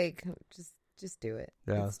 It's like just do it.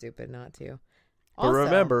 Yeah. It's stupid not to. But also,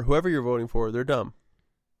 remember, whoever you're voting for, they're dumb.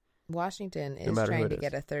 Washington is trying to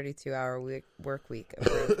get a 32-hour work week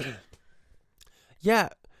approved. Yeah.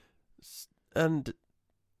 And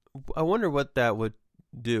I wonder what that would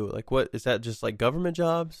do. Like, what is that? Just like government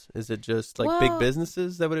jobs? Is it just like big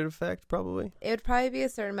businesses that would it affect? Probably. It would probably be a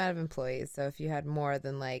certain amount of employees. So if you had more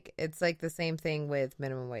than it's like the same thing with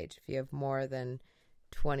minimum wage. If you have more than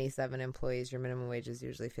 27 employees, your minimum wage is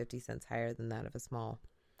usually 50 cents higher than that of a small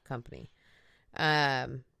company,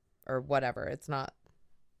 or whatever. It's not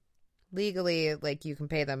legally like you can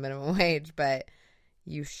pay them minimum wage, but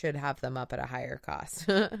you should have them up at a higher cost.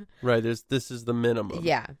 Right. This is the minimum.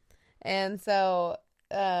 Yeah. And so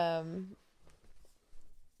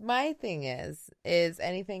my thing is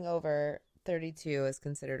anything over 32 is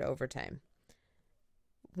considered overtime.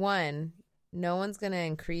 one, no one's going to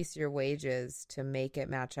increase your wages to make it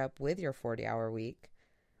match up with your 40-hour week.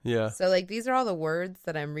 Yeah. So, like, these are all the words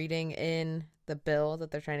that I'm reading in the bill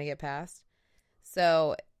that they're trying to get passed.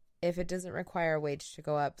 So, if it doesn't require a wage to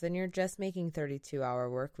go up, then you're just making 32-hour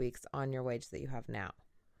work weeks on your wage that you have now.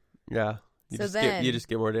 Yeah. You just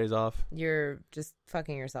get more days off. You're just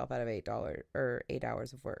fucking yourself out of $8 or 8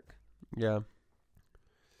 hours of work. Yeah.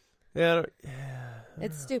 Yeah.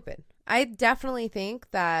 It's stupid. I definitely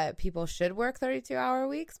think that people should work 32-hour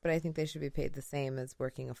weeks, but I think they should be paid the same as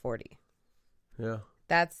working a 40. Yeah.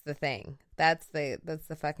 That's the thing. That's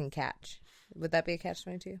the fucking catch. Would that be a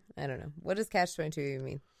catch-22? I don't know. What does catch-22 even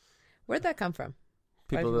mean? Where'd that come from?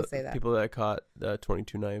 Why do people say that? People that caught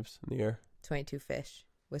 22 knives in the air. 22 fish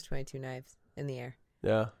with 22 knives in the air.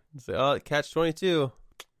 Yeah. Say, oh, catch 22.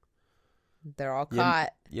 They're all caught.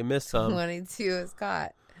 You missed some. 22 is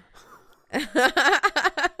caught.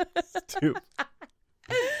 Stupid.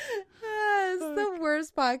 It's the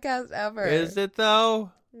worst podcast ever. Is it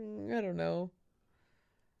though? I don't know.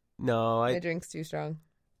 No, My drink's too strong.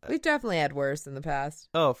 We've definitely had worse in the past.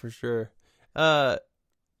 Oh, for sure. I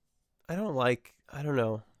don't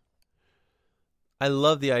know. I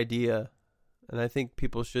love the idea, and I think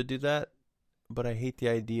people should do that, but I hate the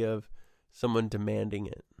idea of someone demanding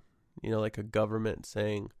it. You know, like a government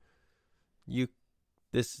saying,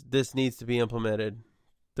 this needs to be implemented.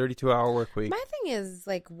 32-hour work week. My thing is,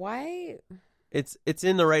 like, why? It's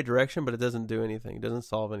in the right direction, but it doesn't do anything. It doesn't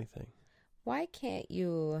solve anything. Why can't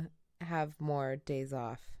you have more days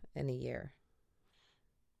off in a year?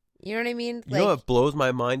 You know what I mean? You know what blows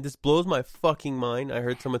my mind? This blows my fucking mind. I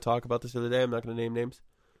heard someone talk about this the other day. I'm not going to name names.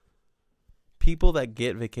 People that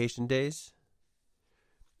get vacation days,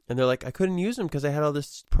 and they're like, I couldn't use them because I had all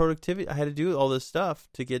this productivity. I had to do all this stuff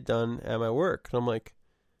to get done at my work. And I'm like,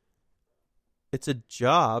 it's a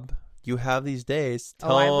job. You have these days.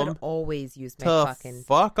 Tell I would always use my fucking...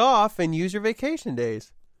 fuck off and use your vacation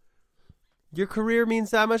days. Your career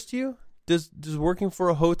means that much to you? Does working for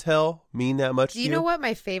a hotel mean that much to you? Do you know what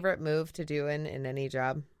my favorite move to do in any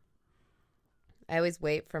job? I always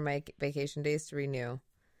wait for my vacation days to renew.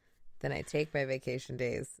 Then I take my vacation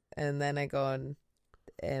days. And then I go on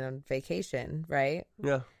vacation, right?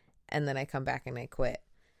 Yeah. And then I come back and I quit.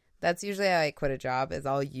 That's usually how I quit a job, is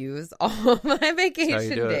I'll use all of my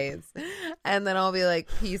vacation days. And then I'll be like,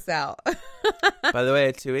 peace out. By the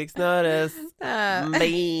way, 2 weeks notice.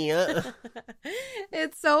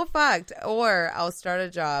 It's so fucked. Or I'll start a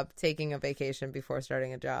job taking a vacation before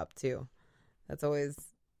starting a job too. It's always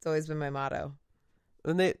been my motto.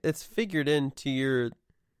 And it's figured into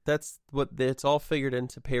it's all figured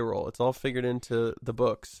into payroll. It's all figured into the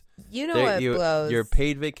books. You know what blows? Your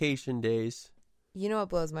paid vacation days. You know what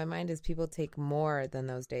blows my mind is people take more than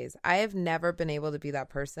those days. I have never been able to be that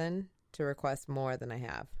person to request more than I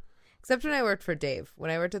have. Except when I worked for Dave.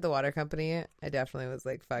 When I worked at the water company, I definitely was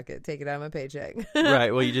like, fuck it, take it out of my paycheck.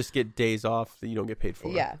 Right. Well, you just get days off that you don't get paid for.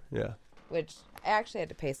 Yeah. Yeah. Which I actually had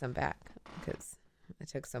to pay some back because I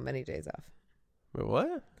took so many days off. Wait,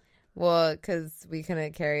 what? Well, because we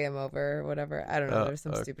couldn't carry him over or whatever. I don't know. There's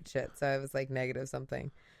some okay. stupid shit. So I was like negative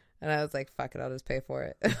something. And I was like, fuck it, I'll just pay for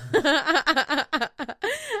it.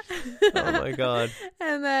 Oh, my God.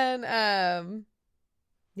 And then,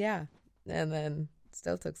 yeah. And then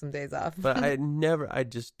still took some days off. But I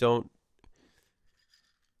just don't.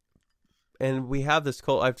 And we have this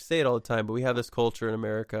culture, I say it all the time, but we have this culture in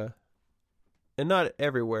America, and not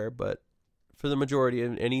everywhere, but for the majority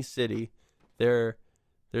in any city, there's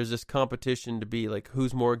this competition to be like,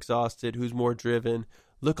 who's more exhausted, who's more driven.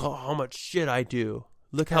 Look how much shit I do.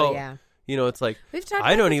 Look how, you know, it's like, we've talked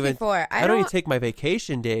I about don't this even, before. I don't even take my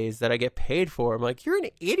vacation days that I get paid for. I'm like, you're an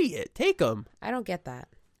idiot. Take them. I don't get that.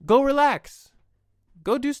 Go relax.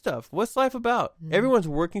 Go do stuff. What's life about? Everyone's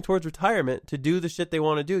working towards retirement to do the shit they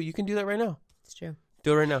want to do. You can do that right now. It's true.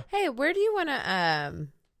 Do it right now. Hey, where do you want to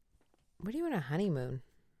honeymoon?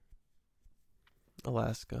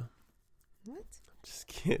 Alaska. What? Just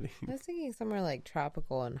kidding. I was thinking somewhere like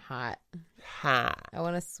tropical and hot. Ha. I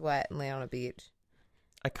want to sweat and lay on a beach.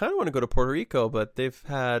 I kind of want to go to Puerto Rico, but they've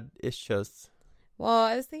had issues. Well,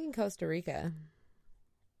 I was thinking Costa Rica.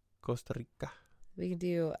 Costa Rica. We could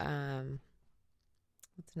do,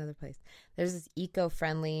 what's another place? There's this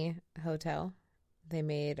eco-friendly hotel. They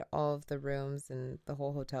made all of the rooms, and the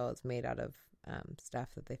whole hotel is made out of stuff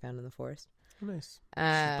that they found in the forest. Nice. Just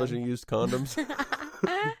a bunch of used condoms.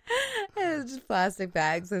 It's just plastic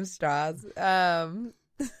bags and straws. This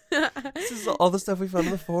is all the stuff we found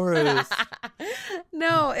in the forest.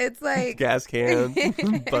 No, it's like gas cans,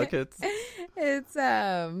 buckets. It's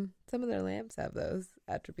some of their lamps have those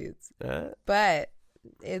attributes. But But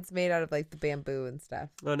it's made out of like the bamboo and stuff.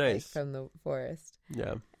 Oh, nice. Like, from the forest.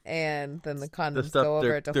 Yeah. And then the The condoms stuff go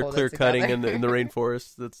over it to they're hold clear it together. cutting in the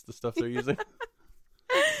rainforest. That's the stuff they're using.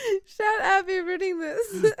 Shut up, you're reading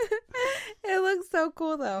this. It looks so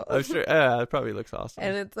cool though. I'm sure. Yeah, it probably looks awesome.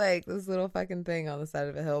 And it's like this little fucking thing on the side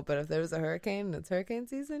of a hill. But if there was a hurricane and it's hurricane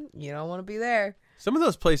season, you don't want to be there. Some of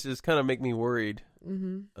those places kind of make me worried.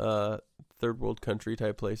 Mm-hmm. Third world country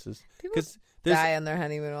type places. People 'Cause there's- die on their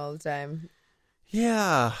honeymoon all the time.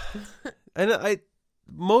 Yeah, and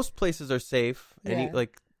most places are safe, and Yeah.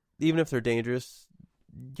 like even if they're dangerous,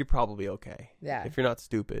 you're probably okay. Yeah. If you're not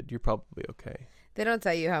stupid, you're probably okay. They don't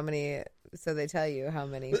tell you how many. So they tell you how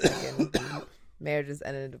many fucking marriages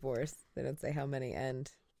end in divorce. They don't say how many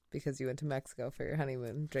end because you went to Mexico for your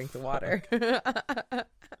honeymoon, drank the water,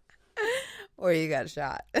 or you got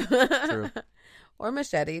shot, True. or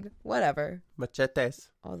macheted, whatever, Machetes.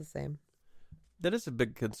 all the same. That is a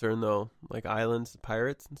big concern, though. Like islands,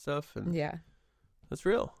 pirates, and stuff, and Yeah. that's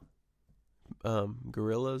real.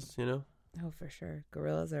 Gorillas, Oh, for sure.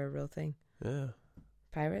 Gorillas are a real thing. Yeah,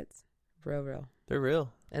 Pirates, real. they're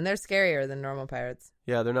real. And they're scarier than normal pirates.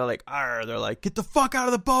 Yeah, they're not like, "Arr," they're like, "Get the fuck out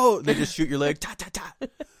of the boat!" They just shoot your leg. Ta ta ta.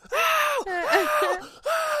 Ow! Ow!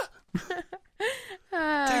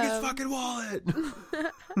 Take his fucking wallet.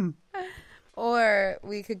 Or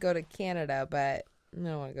we could go to Canada, but I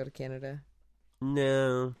don't want to go to Canada.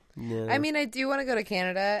 No. I mean, I do want to go to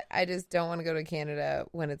Canada. I just don't want to go to Canada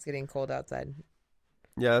when it's getting cold outside.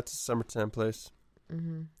 Yeah, it's a summertime place.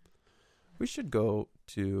 Mm-hmm. We should go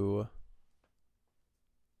to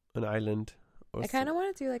an island. I kind of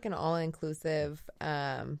want to do like an all-inclusive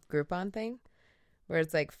Groupon thing where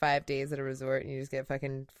it's like 5 days at a resort and you just get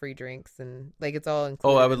fucking free drinks and like it's all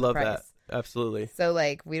included. Oh, I in would the love price. that. Absolutely. So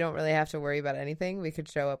like we don't really have to worry about anything. We could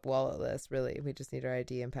show up walletless, really. We just need our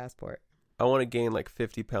ID and passport. I want to gain like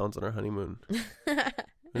 50 pounds on our honeymoon. And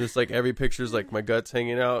just like every picture's like my guts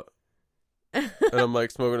hanging out. And I'm like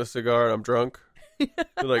smoking a cigar and I'm drunk.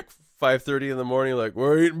 At like 5:30 in the morning, like,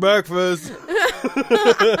 we're eating breakfast.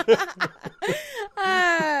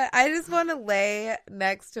 I just want to lay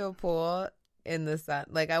next to a pool in the sun.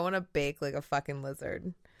 Like I want to bake like a fucking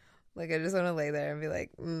lizard. Like I just want to lay there and be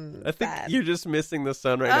like, I think sad. you're just missing the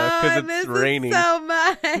sun right now because it's raining. So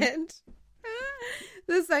much.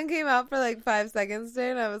 The sun came out for like 5 seconds today,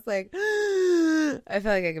 and I was like, I felt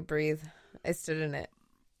like I could breathe. I stood in it.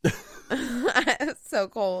 It's so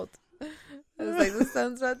cold. I was like, the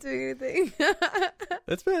sun's not doing anything.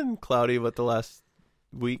 It's been cloudy, but the last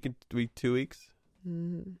week, 2 weeks,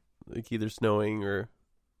 Mm-hmm. like either snowing or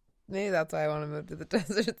Maybe that's why I want to move to the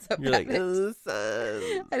desert so you're bad. like, the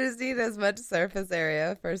sun. I just need as much surface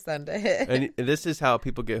area for sun to hit. And this is how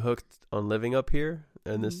people get hooked on living up here,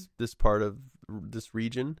 and this part of this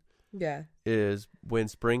region Yeah. is when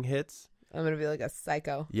spring hits. I'm going to be like a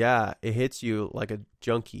psycho. Yeah, it hits you like a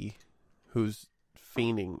junkie who's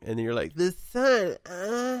fiending, and you're like, the sun.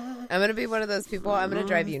 I'm going to be one of those people. I'm going to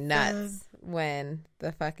drive you nuts when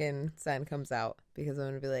the fucking sun comes out because I'm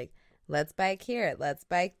going to be like, let's bike here. Let's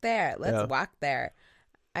bike there. Let's walk there.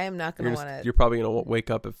 I am not going to want to. You're probably going to wake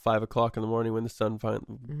up at 5 o'clock in the morning when the sun finally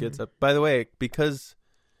gets up. By the way, because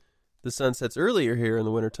the sun sets earlier here in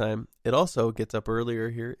the wintertime, it also gets up earlier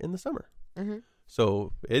here in the summer. Mm-hmm.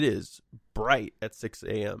 So it is bright at 6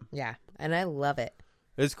 a.m. Yeah. And I love it.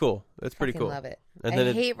 It's cool. It's pretty Fucking cool. love it. And I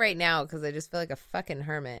then hate right now because I just feel like a fucking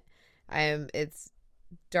hermit. It's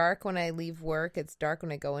dark when I leave work. It's dark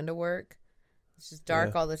when I go into work. It's just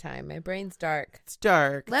dark all the time. My brain's dark. It's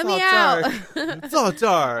dark. Let It's me all out. dark. It's all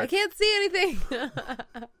dark. I can't see anything.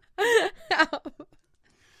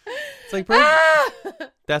 It's like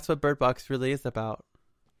that's what Bird Box really is about.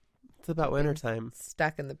 It's about wintertime.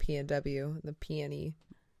 Stuck in the PNW, the PNE.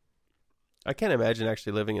 I can't imagine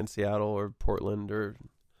actually living in Seattle or Portland or.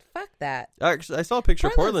 Fuck that. Actually, I saw a picture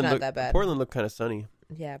Portland's of not that bad. Portland looked kind of sunny.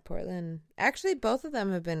 Yeah, Portland. Actually, both of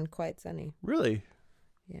them have been quite sunny. Really?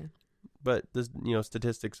 Yeah. But there's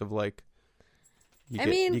statistics of like.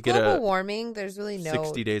 You get global warming. There's really no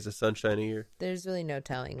 60 days of sunshine a year. There's really no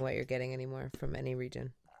telling what you're getting anymore from any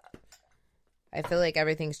region. I feel like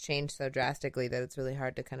everything's changed so drastically that it's really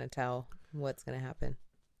hard to kind of tell what's going to happen.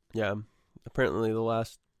 Yeah. Apparently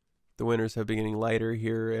the winters have been getting lighter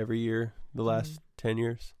here every year the last 10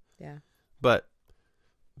 years. Yeah. But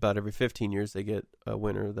about every 15 years they get a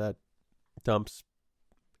winter that dumps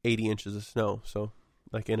 80 inches of snow. So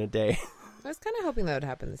like in a day. I was kind of hoping that would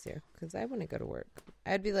happen this year because I wouldn't go to work.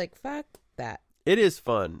 I'd be like, fuck that. It is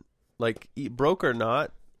fun. Like broke or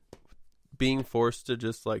not, being forced to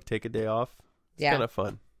just like take a day off. It's kind of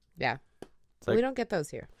fun. Yeah. Like, we don't get those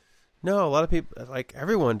here. No, a lot of people, like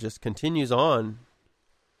everyone just continues on.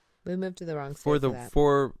 We moved to the wrong state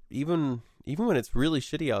for even when it's really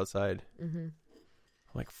shitty outside. Mm-hmm. I'm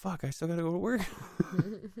like, fuck, I still gotta go to work.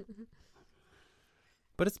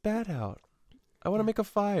 But it's bad out. I want to make a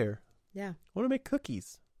fire. Yeah. I want to make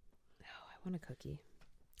cookies. Oh, I want a cookie.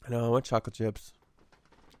 I know, I want chocolate chips.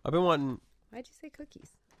 I've been wanting... Why'd you say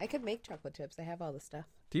cookies? I could make chocolate chips. I have all the stuff.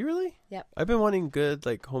 Do you really? Yep. I've been wanting good,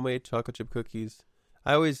 like, homemade chocolate chip cookies.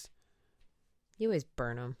 You always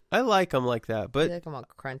burn them. I like them like that, but... I like them all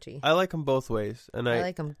crunchy. I like them both ways. And I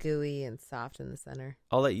like them gooey and soft in the center.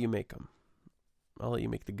 I'll let you make them. I'll let you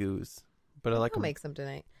make the goos. But I'll make some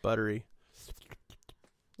tonight. Buttery.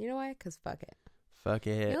 You know why? Because fuck it. Fuck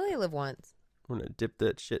it. You only live once. I'm going to dip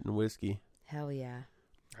that shit in whiskey. Hell yeah.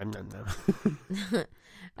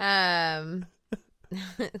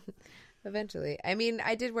 Eventually. I mean,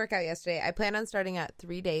 I did work out yesterday. I plan on starting at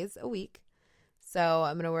 3 days a week. So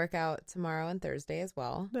I'm going to work out tomorrow and Thursday as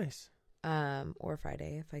well. Nice. Or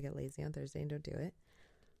Friday if I get lazy on Thursday and don't do it.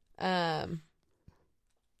 And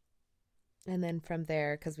then from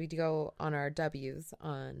there, because we go on our W's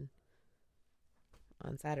on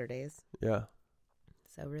Saturdays. Yeah.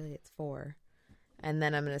 So really it's 4. And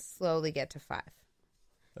then I'm going to slowly get to 5.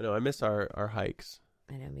 I know. I miss our hikes.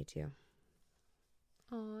 I know, me too.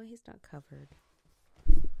 Oh, he's not covered.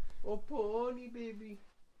 Oh, pony baby.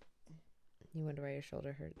 You wonder why your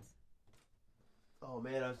shoulder hurts. Oh,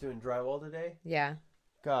 man, I was doing drywall today. Yeah.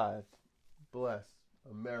 God bless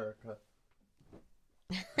America.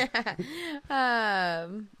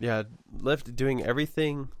 Yeah, doing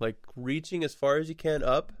everything, like reaching as far as you can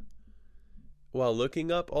up while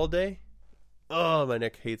looking up all day. Oh, my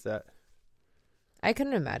neck hates that. I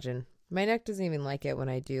couldn't imagine. My neck doesn't even like it when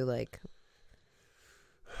I do like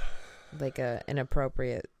a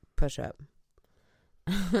inappropriate push-up.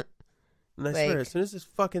 And I swear, as soon as this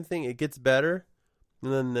fucking thing, it gets better,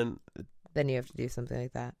 and then you have to do something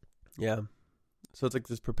like that. Yeah. So it's like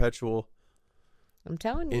this perpetual I'm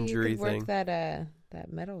telling you, injury you could work thing.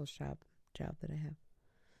 that metal shop job that I have.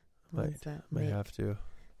 Might have to.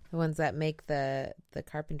 The ones that make the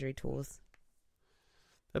carpentry tools.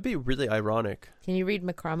 That'd be really ironic. Can you read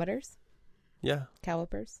micrometers? Yeah.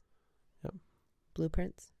 Calipers? Yep.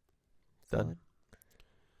 Blueprints? Done. Solid.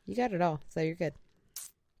 You got it all, so you're good.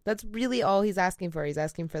 That's really all he's asking for. He's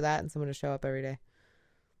asking for that and someone to show up every day.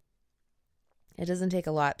 It doesn't take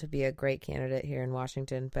a lot to be a great candidate here in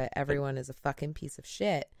Washington, but everyone is a fucking piece of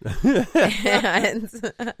shit.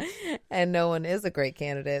 and no one is a great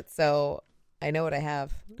candidate, so I know what I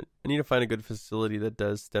have. I need to find a good facility that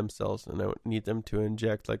does stem cells, and I need them to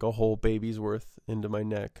inject like a whole baby's worth into my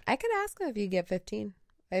neck. I could ask him if you get 15.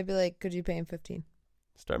 I'd be like, could you pay him 15?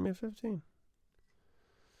 Start me at 15.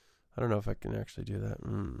 I don't know if I can actually do that.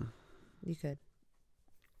 You could.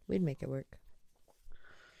 We'd make it work.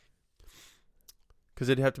 Because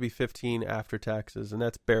it'd have to be 15 after taxes, and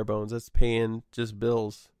that's bare bones. That's paying just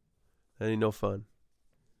bills. That ain't no fun.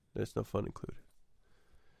 There's no fun included.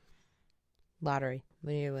 Lottery.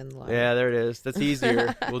 We need to win the lottery. Yeah, there it is. That's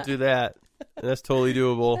easier. We'll do that. And that's totally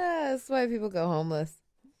doable. Yeah, that's why people go homeless.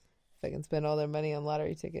 If I can spend all their money on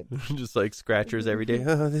lottery tickets. Just like scratchers every day.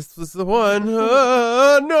 Oh, this was the one.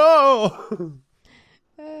 Oh, no.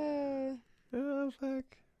 Oh, fuck.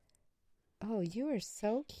 Oh, you are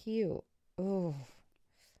so cute. Oh.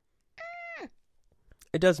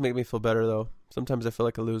 It does make me feel better, though. Sometimes I feel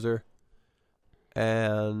like a loser.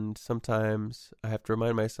 And sometimes I have to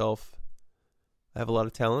remind myself I have a lot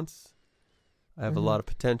of talents. I have a lot of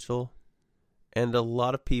potential. And a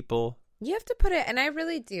lot of people. You have to put it, and I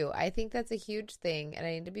really do. I think that's a huge thing, and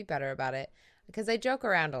I need to be better about it. Because I joke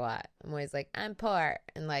around a lot. I'm always like, I'm poor.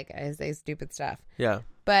 And like, I say stupid stuff. Yeah.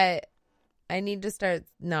 But I need to start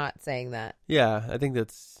not saying that. Yeah, I think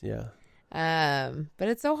that's, yeah. But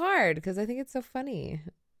it's so hard because I think it's so funny.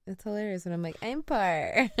 It's hilarious when I'm like, I'm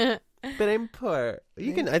poor. But I'm poor.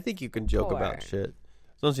 I think you can joke Poor. about shit.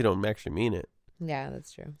 As long as you don't actually mean it. Yeah,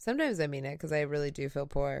 that's true. Sometimes I mean it because I really do feel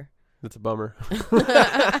poor. That's a bummer.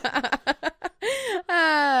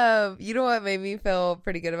 You know what made me feel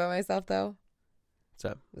pretty good about myself though? What's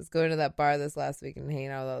up? I was going to that bar this last week and hanging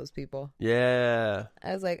out with all those people. Yeah.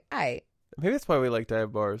 I was like, "Aight." Maybe that's why we like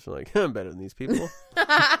dive bars. We're like, I'm better than these people.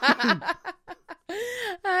 I'm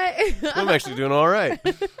actually doing all right.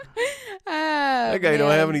 That guy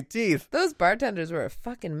don't have any teeth. Those bartenders were a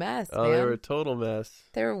fucking mess. Oh, man. they were a total mess.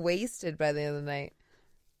 They were wasted by the end of the night.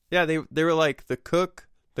 Yeah, they were like the cook,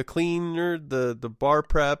 the cleaner, the bar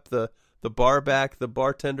prep, the bar back, the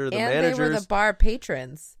bartender, the managers. They were the bar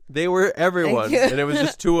patrons. They were everyone, and it was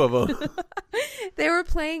just two of them. They were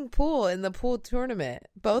playing pool in the pool tournament.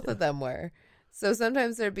 Both of them were. So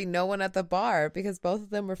sometimes there'd be no one at the bar because both of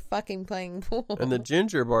them were fucking playing pool. And the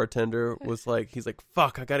ginger bartender was like, he's like,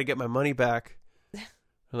 fuck, I got to get my money back.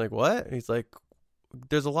 I'm like, what? He's like,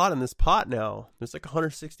 there's a lot in this pot now. There's like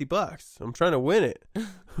 $160. I'm trying to win it.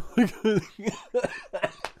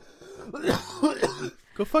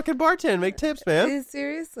 Go fucking bartend, make tips, man.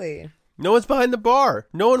 Seriously. No one's behind the bar.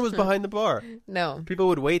 No one was behind the bar. No. People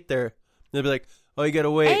would wait there. They'd be like, oh, you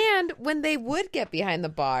gotta wait. And when they would get behind the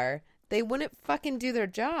bar, they wouldn't fucking do their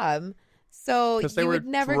job. So you would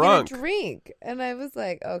never drunk. get a drink. And I was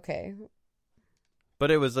like, okay.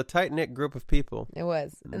 But it was a tight-knit group of people. It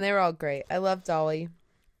was. And they were all great. I love Dolly.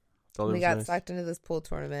 Dolly We was got nice. sucked into this pool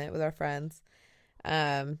tournament with our friends.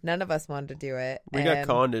 None of us wanted to do it. We got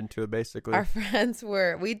conned into it, basically. Our friends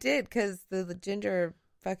we did, because the ginger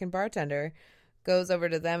fucking bartender goes over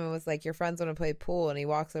to them and was like, your friends want to play pool. And he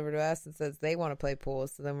walks over to us and says they want to play pool.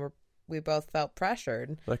 So then we both felt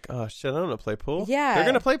pressured. Like, oh, shit, I don't want to play pool. Yeah. They're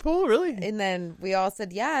going to play pool? Really? And then we all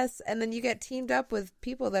said yes. And then you get teamed up with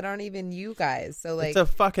people that aren't even you guys. So, like, it's a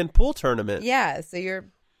fucking pool tournament. yeah. So you're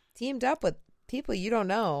teamed up with people you don't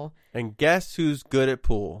know. And guess who's good at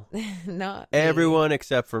pool? Not me. Everyone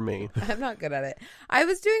except for me. I'm not good at it. I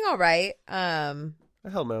was doing all right. I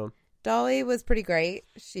held my own. Dolly was pretty great.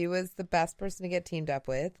 She was the best person to get teamed up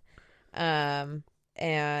with.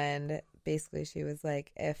 And basically she was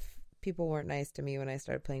like, if people weren't nice to me when I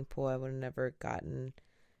started playing pool, I would have never gotten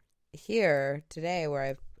here today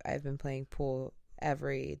where I've been playing pool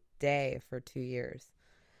every day for 2 years.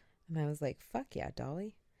 And I was like, fuck yeah,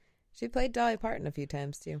 Dolly. She played Dolly Parton a few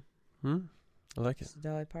times too. I like it. She's a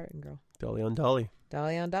Dolly Parton girl. Dolly on Dolly.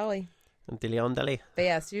 Dolly on Dolly. And Dilly on Dolly. But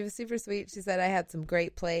yeah, she was super sweet. She said I had some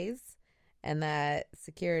great plays and that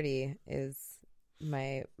security is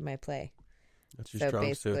my play. That's your So strong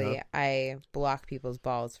suit, basically, huh? I block people's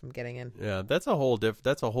balls from getting in. Yeah, that's a whole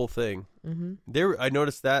thing. Mm-hmm. I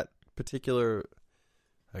noticed that particular,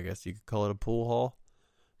 I guess you could call it a pool hall.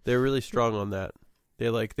 They're really strong on that.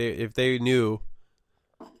 If they knew,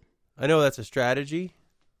 I know that's a strategy,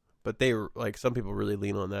 but they were like, some people really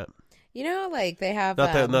lean on that. You know, like they have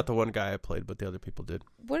Not the one guy I played, but the other people did.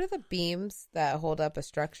 What are the beams that hold up a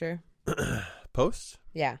structure? Posts?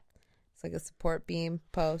 Yeah, it's like a support beam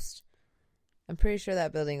post. I'm pretty sure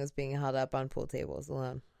that building was being held up on pool tables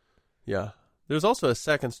alone. Yeah. There's also a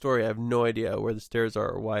second story. I have no idea where the stairs are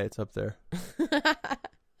or why it's up there.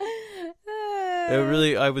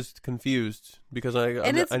 I was confused because I know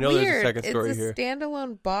weird. there's a second story here. It's a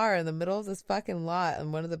standalone bar in the middle of this fucking lot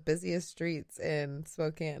on one of the busiest streets in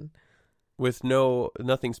Spokane. With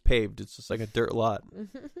nothing's paved. It's just like a dirt lot.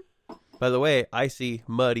 By the way, icy,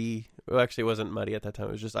 muddy. Well, actually, it wasn't muddy at that time.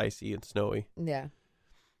 It was just icy and snowy. Yeah.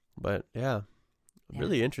 But yeah,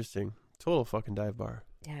 really interesting. Total fucking dive bar.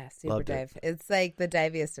 Yeah, super Loved it. dive. It's like the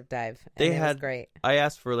diviest of dive. They And it was had great. I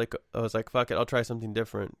asked for I was like, fuck it, I'll try something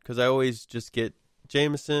different because I always just get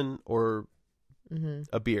Jameson or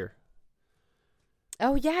a beer.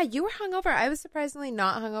 Oh yeah, you were hungover. I was surprisingly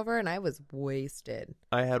not hungover, and I was wasted.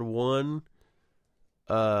 I had one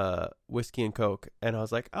whiskey and Coke, and I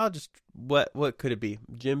was like, I'll just what could it be?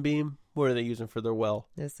 Jim Beam? What are they using for their well?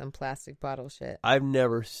 There's some plastic bottle shit. I've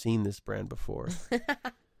never seen this brand before.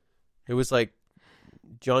 It was like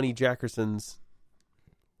Johnny Jackerson's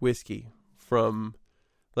whiskey from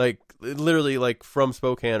literally from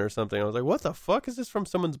Spokane or something. I was like, what the fuck? Is this from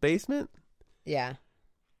someone's basement? Yeah.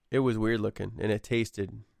 It was weird looking and it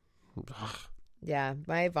tasted. Yeah.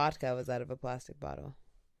 My vodka was out of a plastic bottle.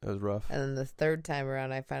 It was rough. And then the third time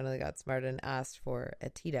around, I finally got smart and asked for a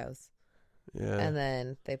Tito's. Yeah. And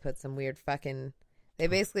then they put some weird fucking. They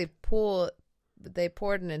basically poured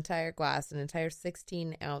an entire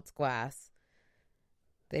 16-ounce glass.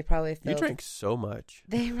 They probably filled. You drank so much.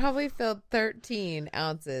 They probably filled 13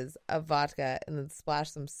 ounces of vodka and then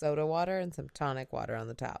splashed some soda water and some tonic water on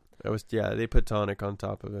the top. They put tonic on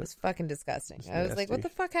top of It it. was fucking disgusting. It's I was like, what nasty.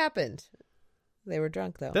 the fuck happened? They were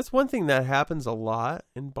drunk, though. That's one thing that happens a lot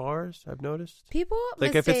in bars, I've noticed. People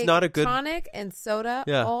Like, if it's mistake not a good- tonic and soda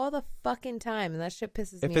Yeah. all the fucking time, and that shit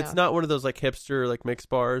pisses If me off. it's not one of those hipster mixed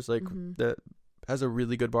bars Mhm. that has a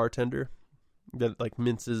really good bartender that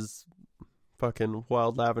minces fucking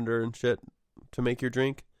wild lavender and shit to make your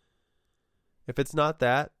drink. If it's not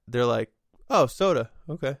that, they're like, "Oh, soda.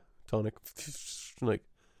 Okay. Tonic." Like,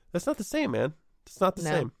 that's not the same, man. It's not the No.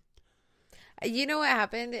 same. You know what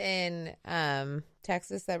happened in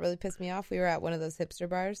Texas that really pissed me off? We were at one of those hipster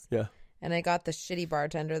bars. Yeah. And I got the shitty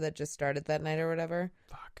bartender that just started that night or whatever.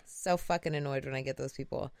 Fuck. So fucking annoyed when I get those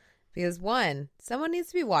people. Because one, someone needs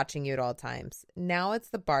to be watching you at all times. Now it's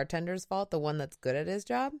the bartender's fault, the one that's good at his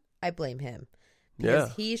job. I blame him. Because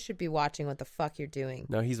Yeah. he should be watching what the fuck you're doing.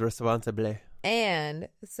 No, he's responsible. And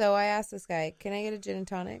so I asked this guy, can I get a gin and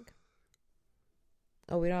tonic?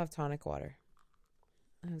 Oh, we don't have tonic water.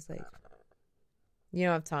 I was like, you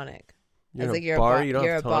don't have tonic. I was like, you're bar, a bar. you don't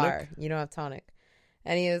You're have a tonic? bar. You don't have tonic.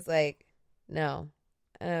 And he was like, no.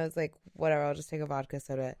 And I was like, whatever, I'll just take a vodka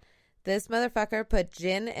soda. This motherfucker put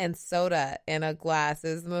gin and soda in a glass.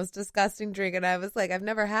 It was the most disgusting drink. And I was like, I've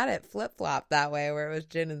never had it flip-flop that way where it was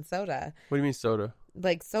gin and soda. What do you mean soda?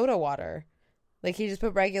 Like soda water. Like he just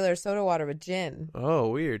put regular soda water with gin Oh,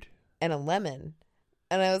 weird. and a lemon.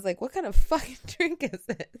 And I was like, what kind of fucking drink is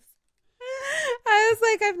this? I was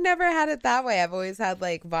like, I've never had it that way. I've always had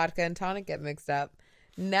like vodka and tonic get mixed up.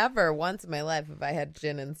 Never once in my life have I had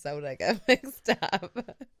gin and soda get mixed up.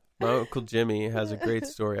 My Uncle Jimmy has a great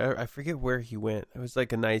story. I forget where he went. It was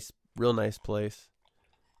like a real nice place.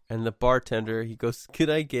 And the bartender, he goes, could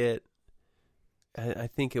I get, I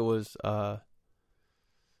think it was,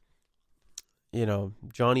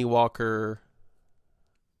 Johnny Walker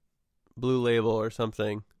Blue Label or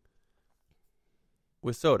something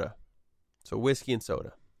with soda. So whiskey and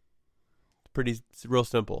soda. It's real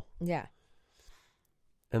simple. Yeah.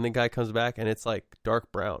 And the guy comes back and it's like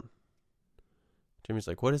dark brown. Jimmy's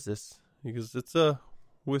like, what is this? He goes, it's a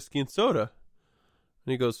whiskey and soda.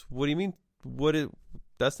 And he goes, what do you mean?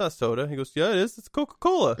 That's not soda. He goes, yeah, it is. It's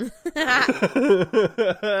Coca-Cola.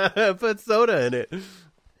 Put soda in it.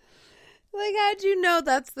 Like, how'd you know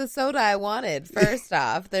that's the soda I wanted? First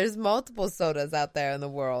off, there's multiple sodas out there in the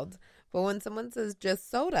world. But when someone says just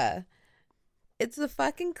soda, it's a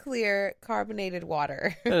fucking clear carbonated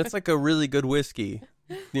water. And it's like a really good whiskey.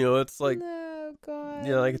 It's like, oh, God.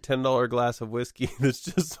 like a $10 glass of whiskey that's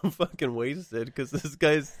just so fucking wasted because this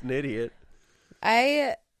guy's an idiot.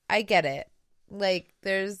 I get it. Like,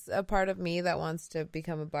 there's a part of me that wants to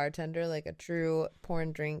become a bartender, like a true pour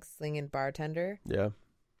and drink slinging bartender. Yeah.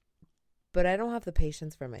 But I don't have the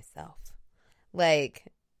patience for myself.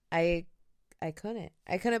 Like, I couldn't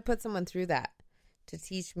put someone through that to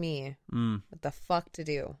teach me what the fuck to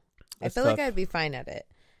do. That's I feel like tough. I'd be fine at it.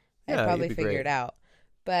 Yeah, I'd probably you'd be figure great. it out.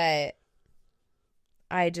 But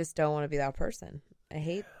I just don't want to be that person. I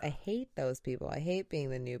hate those people. I hate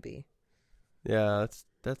being the newbie. Yeah,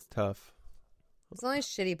 that's tough. It's the only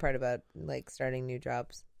shitty part about like starting new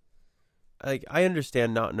jobs. Like, I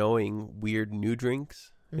understand not knowing weird new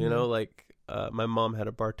drinks. Mhm. Like my mom had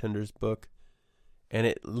a bartender's book, and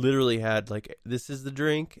it literally had like, this is the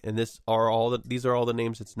drink, and these are all the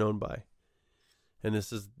names it's known by, and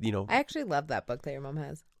this is I actually love that book that your mom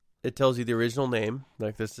has. it tells you the original name,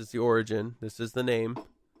 like this is the origin, this is the name,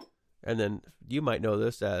 and then you might know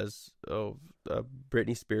this as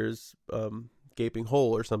Britney Spears gaping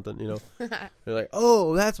hole or something. They're like,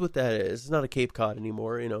 oh, that's what that is. It's not a Cape Cod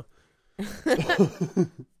anymore.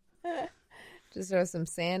 Just throw some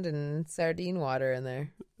sand and sardine water in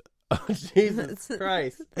there. Oh, Jesus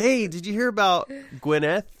Christ. Hey, did you hear about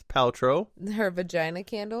Gwyneth Paltrow? Her vagina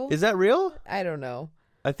candle? Is that real? I don't know.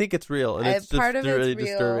 I think it's real, and it's just part of it's really real.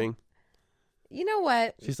 disturbing. You know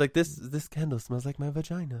what? She's like, this candle smells like my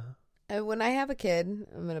vagina. When I have a kid,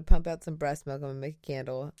 I'm going to pump out some breast milk. I'm going to make a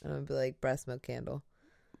candle. And I'm going to be like, breast milk candle.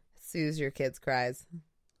 Soothes your kid's cries.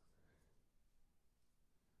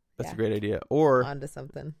 That's Yeah. a great idea. Or, Onto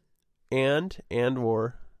something.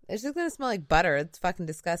 or It's just going to smell like butter. It's fucking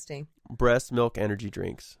disgusting. breast milk energy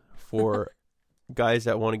drinks for guys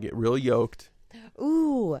that want to get real yoked.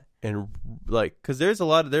 Ooh. And like, because there's a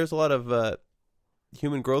lot of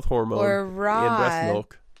human growth hormone Or in raw. breast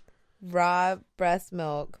milk. Raw breast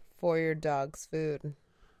milk for your dog's food.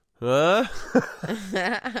 Huh?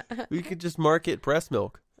 We could just market breast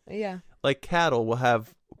milk. Yeah. Like cattle will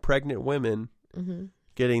have pregnant women Mm-hmm.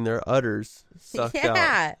 getting their udders sucked out.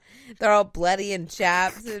 Yeah. They're all bloody and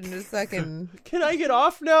chapped and just fucking... Can I get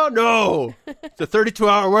off now? No. It's a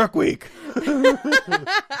 32-hour work week.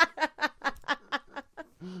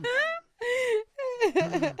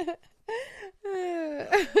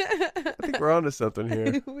 I think we're onto something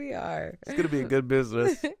here. We are. It's going to be a good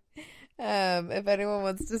business. If anyone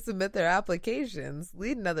wants to submit their applications,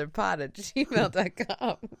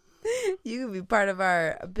 leadanotherpod@gmail.com. You can be part of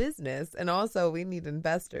our business. And also, we need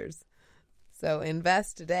investors. So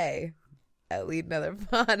invest today at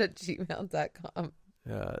leadanotherpod@gmail.com.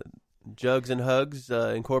 Jugs and Hugs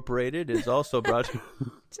Incorporated is also brought to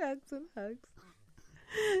Jugs and hugs.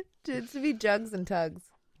 It should be jugs and tugs.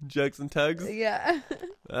 Jugs and Tugs. Yeah.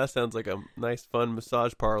 That sounds like a nice, fun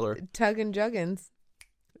massage parlor. Tug and juggins.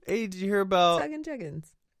 Hey, did you hear about Tug and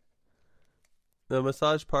juggins. the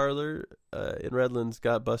massage parlor in Redlands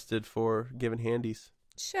got busted for giving handies?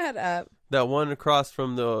 Shut up. That one across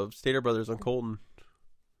from the Stater Brothers on Colton.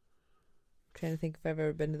 Trying to think if I've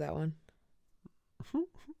ever been to that one.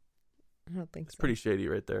 I don't think It's so. pretty shady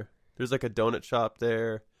right there. There's like a donut shop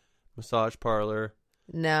there, massage parlor.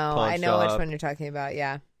 No, pawn I know which shop. one you're talking about.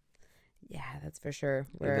 Yeah. Yeah, that's for sure.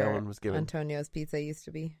 Yeah, Where that one was given. Antonio's Pizza used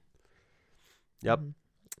to be. Yep.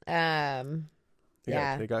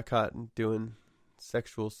 Yeah. They got caught doing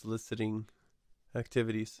sexual soliciting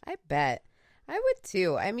activities. I bet. I would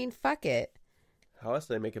too. I mean, fuck it. How else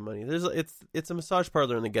are they making money? It's a massage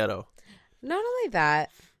parlor in the ghetto. Not only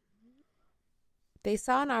that, they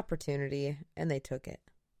saw an opportunity and they took it.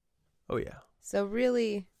 Oh yeah. So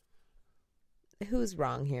really, who's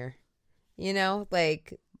wrong here? You know,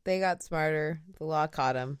 like they got smarter. The law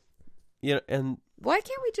caught them. Yeah, and Why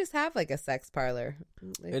can't we just have like a sex parlor?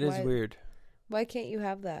 Like, it is weird. Why can't you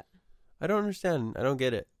have that? I don't understand. I don't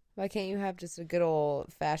get it. Why can't you have just a good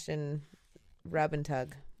old fashioned rub and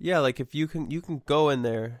tug? Yeah, like if you can go in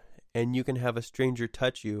there and you can have a stranger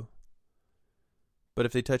touch you, but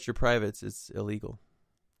if they touch your privates, it's illegal.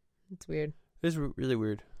 It's weird. It's really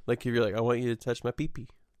weird. Like if you're like, I want you to touch my pee-pee.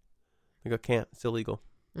 Like I can't. It's illegal.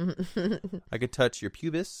 I could touch your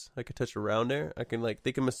pubis. I could touch around there. I can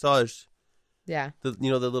they can massage. Yeah.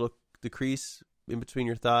 The crease in between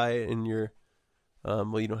your thigh and your,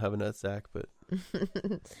 well, you don't have a nut sack, but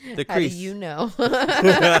the How do crease. you know?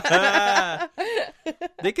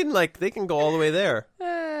 They can go all the way there.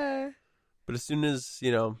 But as soon as,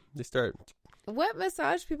 they start. What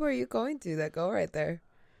massage people are you going to that go right there?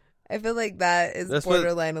 I feel like that is That's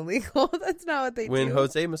borderline illegal. That's not what they When do.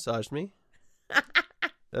 Jose massaged me,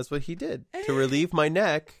 that's what he did. To relieve my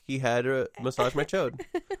neck, he had to massage my chode.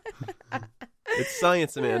 It's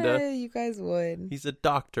science, Amanda. You guys would. He's a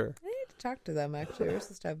doctor. I need to talk to them, actually. We're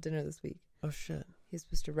supposed to have dinner this week. Oh, shit. He's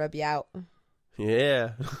supposed to rub you out.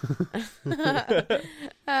 Yeah.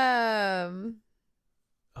 Um.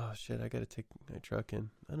 Oh, shit. I got to take my truck in.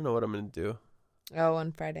 I don't know what I'm going to do. Oh,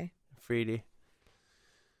 on Friday. Friday.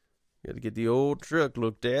 Got to get the old truck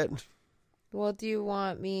looked at. Well, do you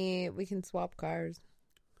want me? We can swap cars.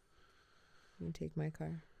 You can take my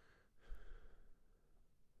car.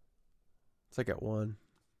 It's like at 1.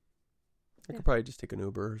 I Yeah. could probably just take an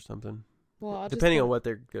Uber or something. Well, I'll Depending just on what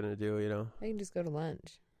they're going to do, I can just go to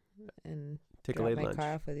lunch and Take a drop late my lunch.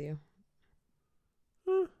 car off with you.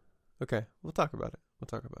 Okay. We'll talk about it. All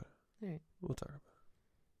right. We'll talk about it.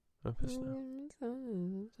 I'm pissed now.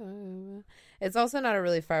 It's also not a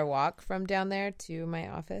really far walk from down there to my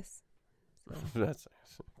office. So That's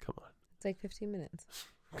come on. it's like 15 minutes.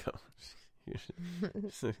 Come on.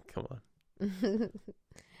 Come on.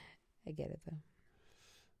 I get it, though.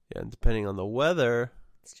 Yeah, and depending on the weather.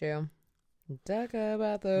 It's true. Talk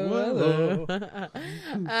about the weather.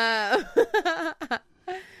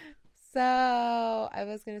 So, I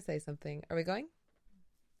was going to say something. Are we going?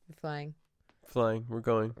 We're flying. Flying. We're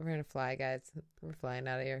going. We're going to fly, guys. We're flying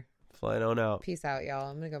out of here. Flying on out. Peace out, y'all.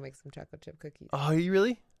 I'm going to go make some chocolate chip cookies. Oh, are you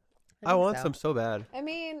really? I think want so. some so bad. I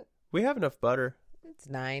mean, We have enough butter. it's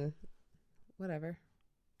 9. Whatever.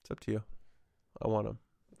 It's up to you. I want them.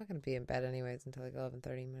 I'm not going to be in bed anyways until like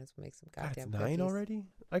 11:30 minutes. We'll make some God, goddamn it's 9 cookies. already?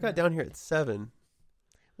 I got Yeah. down here at 7.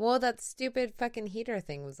 Well, that stupid fucking heater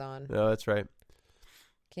thing was on. No, that's right.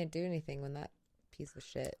 Can't do anything when that piece of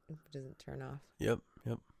shit doesn't turn off. Yep.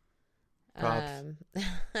 Props. Um,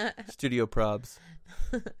 Studio probs.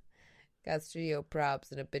 got studio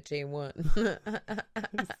props and a bitch ain't one.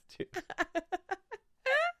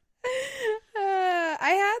 I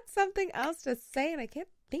had something else to say and I can't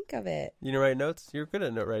think of it. You know, write notes? You're good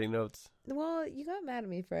at writing notes. Well, you got mad at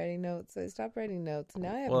me for writing notes, so I stopped writing notes.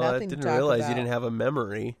 Now I have Well, I nothing didn't to talk realize about. you didn't have a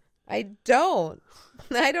memory. I don't.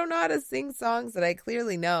 I don't know how to sing songs that I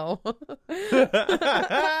clearly know.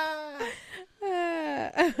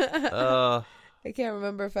 I can't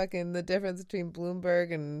remember fucking the difference between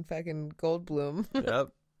Bloomberg and fucking Goldblum. Yep.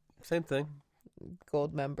 Same thing.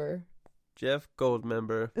 Goldmember. Jeff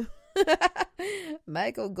Goldmember.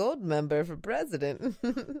 Michael Goldmember for president.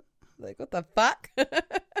 Like, what the fuck?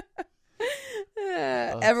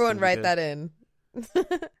 Everyone so write good. that in.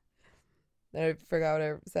 I forgot what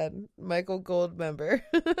I said. Michael Goldmember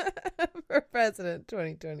for president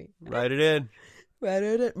 2020. Write it in. Write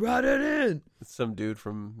it in. It's some dude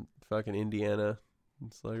from fucking Indiana.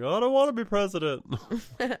 It's like, I don't want to be president.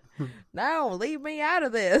 No, leave me out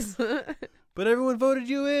of this. But everyone voted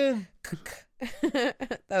you in. That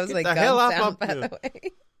was Get like the gun hell off sound, my- by the way.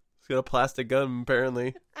 He's got a plastic gun,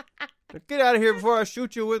 apparently. Get out of here before I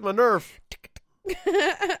shoot you with my Nerf.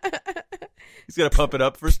 He's got to pump it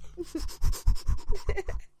up first.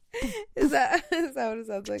 Is that what it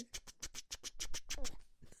sounds like?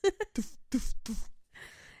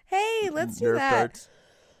 Hey, let's do Nerf that.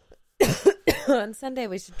 darts. On Sunday,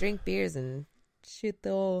 we should drink beers and shoot the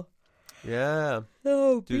old Yeah.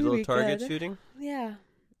 Oh, Do a little target shooting. Yeah.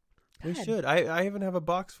 We God. should. I even have a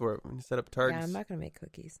box for it. When you set up targets. Yeah, I'm not gonna make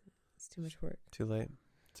cookies. It's too much work. Too late.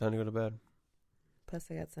 It's time to go to bed. Plus,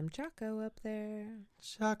 I got some choco up there.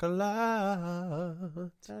 Chocolate.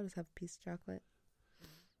 So I'll just have a piece of chocolate.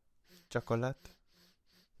 Chocolate.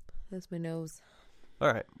 That's my nose.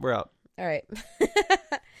 All right, we're out. All right.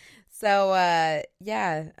 So,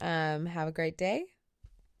 have a great day.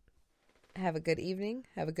 Have a good evening.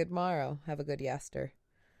 Have a good morrow. Have a good yester.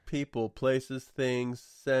 People, places, things,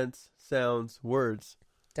 scents, sounds, words. ...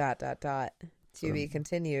 To be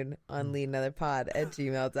continued on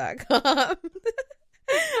leadanotherpod@gmail.com.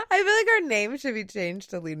 I feel like our name should be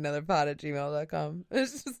changed to leadanotherpod@gmail.com.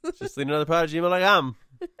 Just leadanotherpod@gmail.com.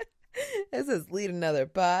 This is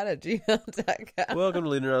leadanotherpod@gmail.com. Welcome to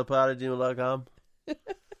leadanotherpod@gmail.com.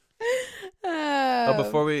 Oh,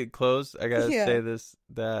 before we close, I gotta say this,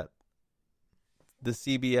 that the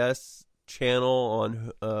CBS channel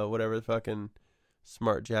on whatever the fucking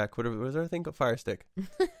Smart Jack, whatever was there a thing called Fire Stick?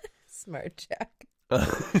 Smart Jack.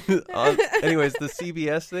 Anyways, the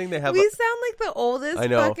CBS thing, they have. We sound like the oldest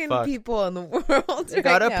fucking people in the world. They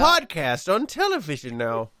got a podcast on television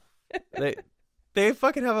now. They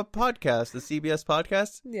fucking have a podcast, the CBS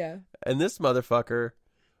podcast. Yeah. And this motherfucker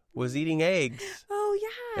was eating eggs. Oh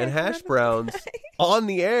yeah. And hash browns on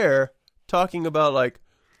the air, talking about like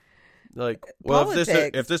well,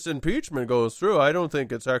 if this impeachment goes through, I don't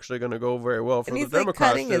think it's actually going to go very well for the Democrats. He's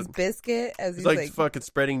cutting his biscuit as he's like fucking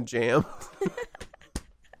spreading jam.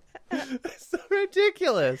 It's so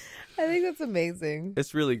ridiculous. I think that's amazing.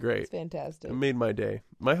 It's really great. It's fantastic. It made my day,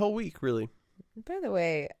 my whole week, really. By the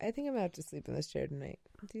way, I think I'm gonna have to sleep in this chair tonight.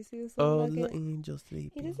 Do you see this? Oh, the angel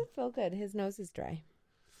sleeping. He doesn't feel good. His nose is dry.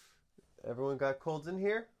 Everyone got colds in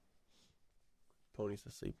here? Pony's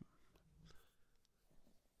asleep.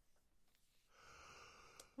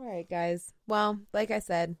 All right, guys. Well, like I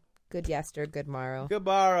said, good yester, good morrow. Good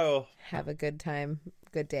morrow. Have a good time,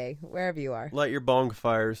 good day, wherever you are. Light your bong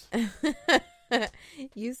fires.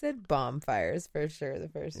 You said bomb fires for sure the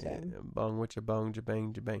first time. Yeah, bong with your bong,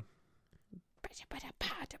 jabang, jabang.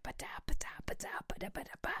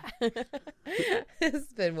 This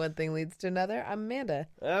has been One Thing Leads to Another. I'm Amanda.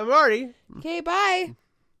 I'm Marty. Okay, bye.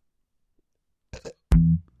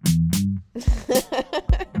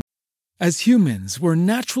 As humans, we're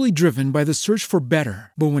naturally driven by the search for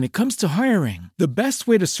better. But when it comes to hiring, the best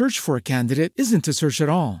way to search for a candidate isn't to search at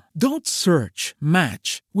all. Don't search,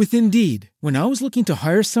 match with Indeed. When I was looking to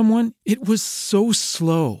hire someone, it was so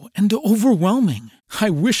slow and overwhelming.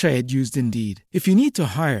 I wish I had used Indeed. If you need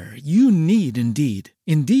to hire, you need Indeed.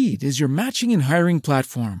 Indeed is your matching and hiring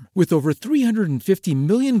platform with over 350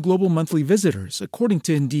 million global monthly visitors, according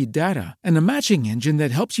to Indeed data, and a matching engine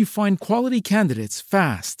that helps you find quality candidates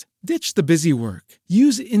fast. Ditch the busy work.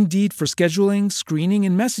 Use Indeed for scheduling, screening,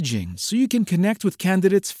 and messaging so you can connect with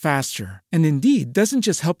candidates faster. And Indeed doesn't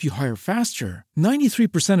just help you hire faster.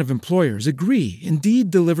 93% of employers agree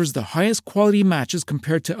Indeed delivers the highest quality matches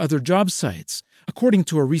compared to other job sites, according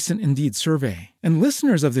to a recent Indeed survey. And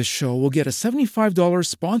listeners of this show will get a $75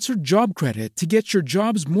 sponsored job credit to get your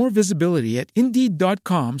jobs more visibility at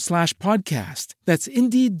Indeed.com/podcast. That's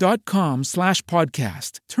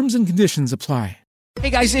Indeed.com/podcast. Terms and conditions apply. Hey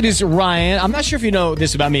guys, it is Ryan. I'm not sure if you know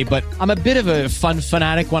this about me, but I'm a bit of a fun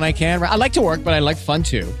fanatic when I can. I like to work, but I like fun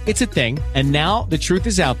too. It's a thing. And now the truth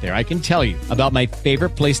is out there. I can tell you about my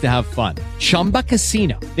favorite place to have fun. Chumba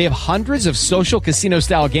Casino. They have hundreds of social casino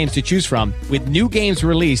style games to choose from with new games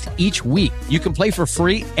released each week. You can play for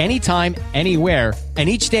free anytime, anywhere. And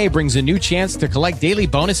each day brings a new chance to collect daily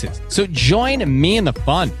bonuses. So join me in the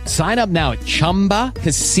fun. Sign up now at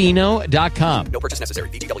ChumbaCasino.com. No purchase necessary.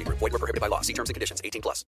 VGW Group. Void where prohibited by law. See terms and conditions. 18+.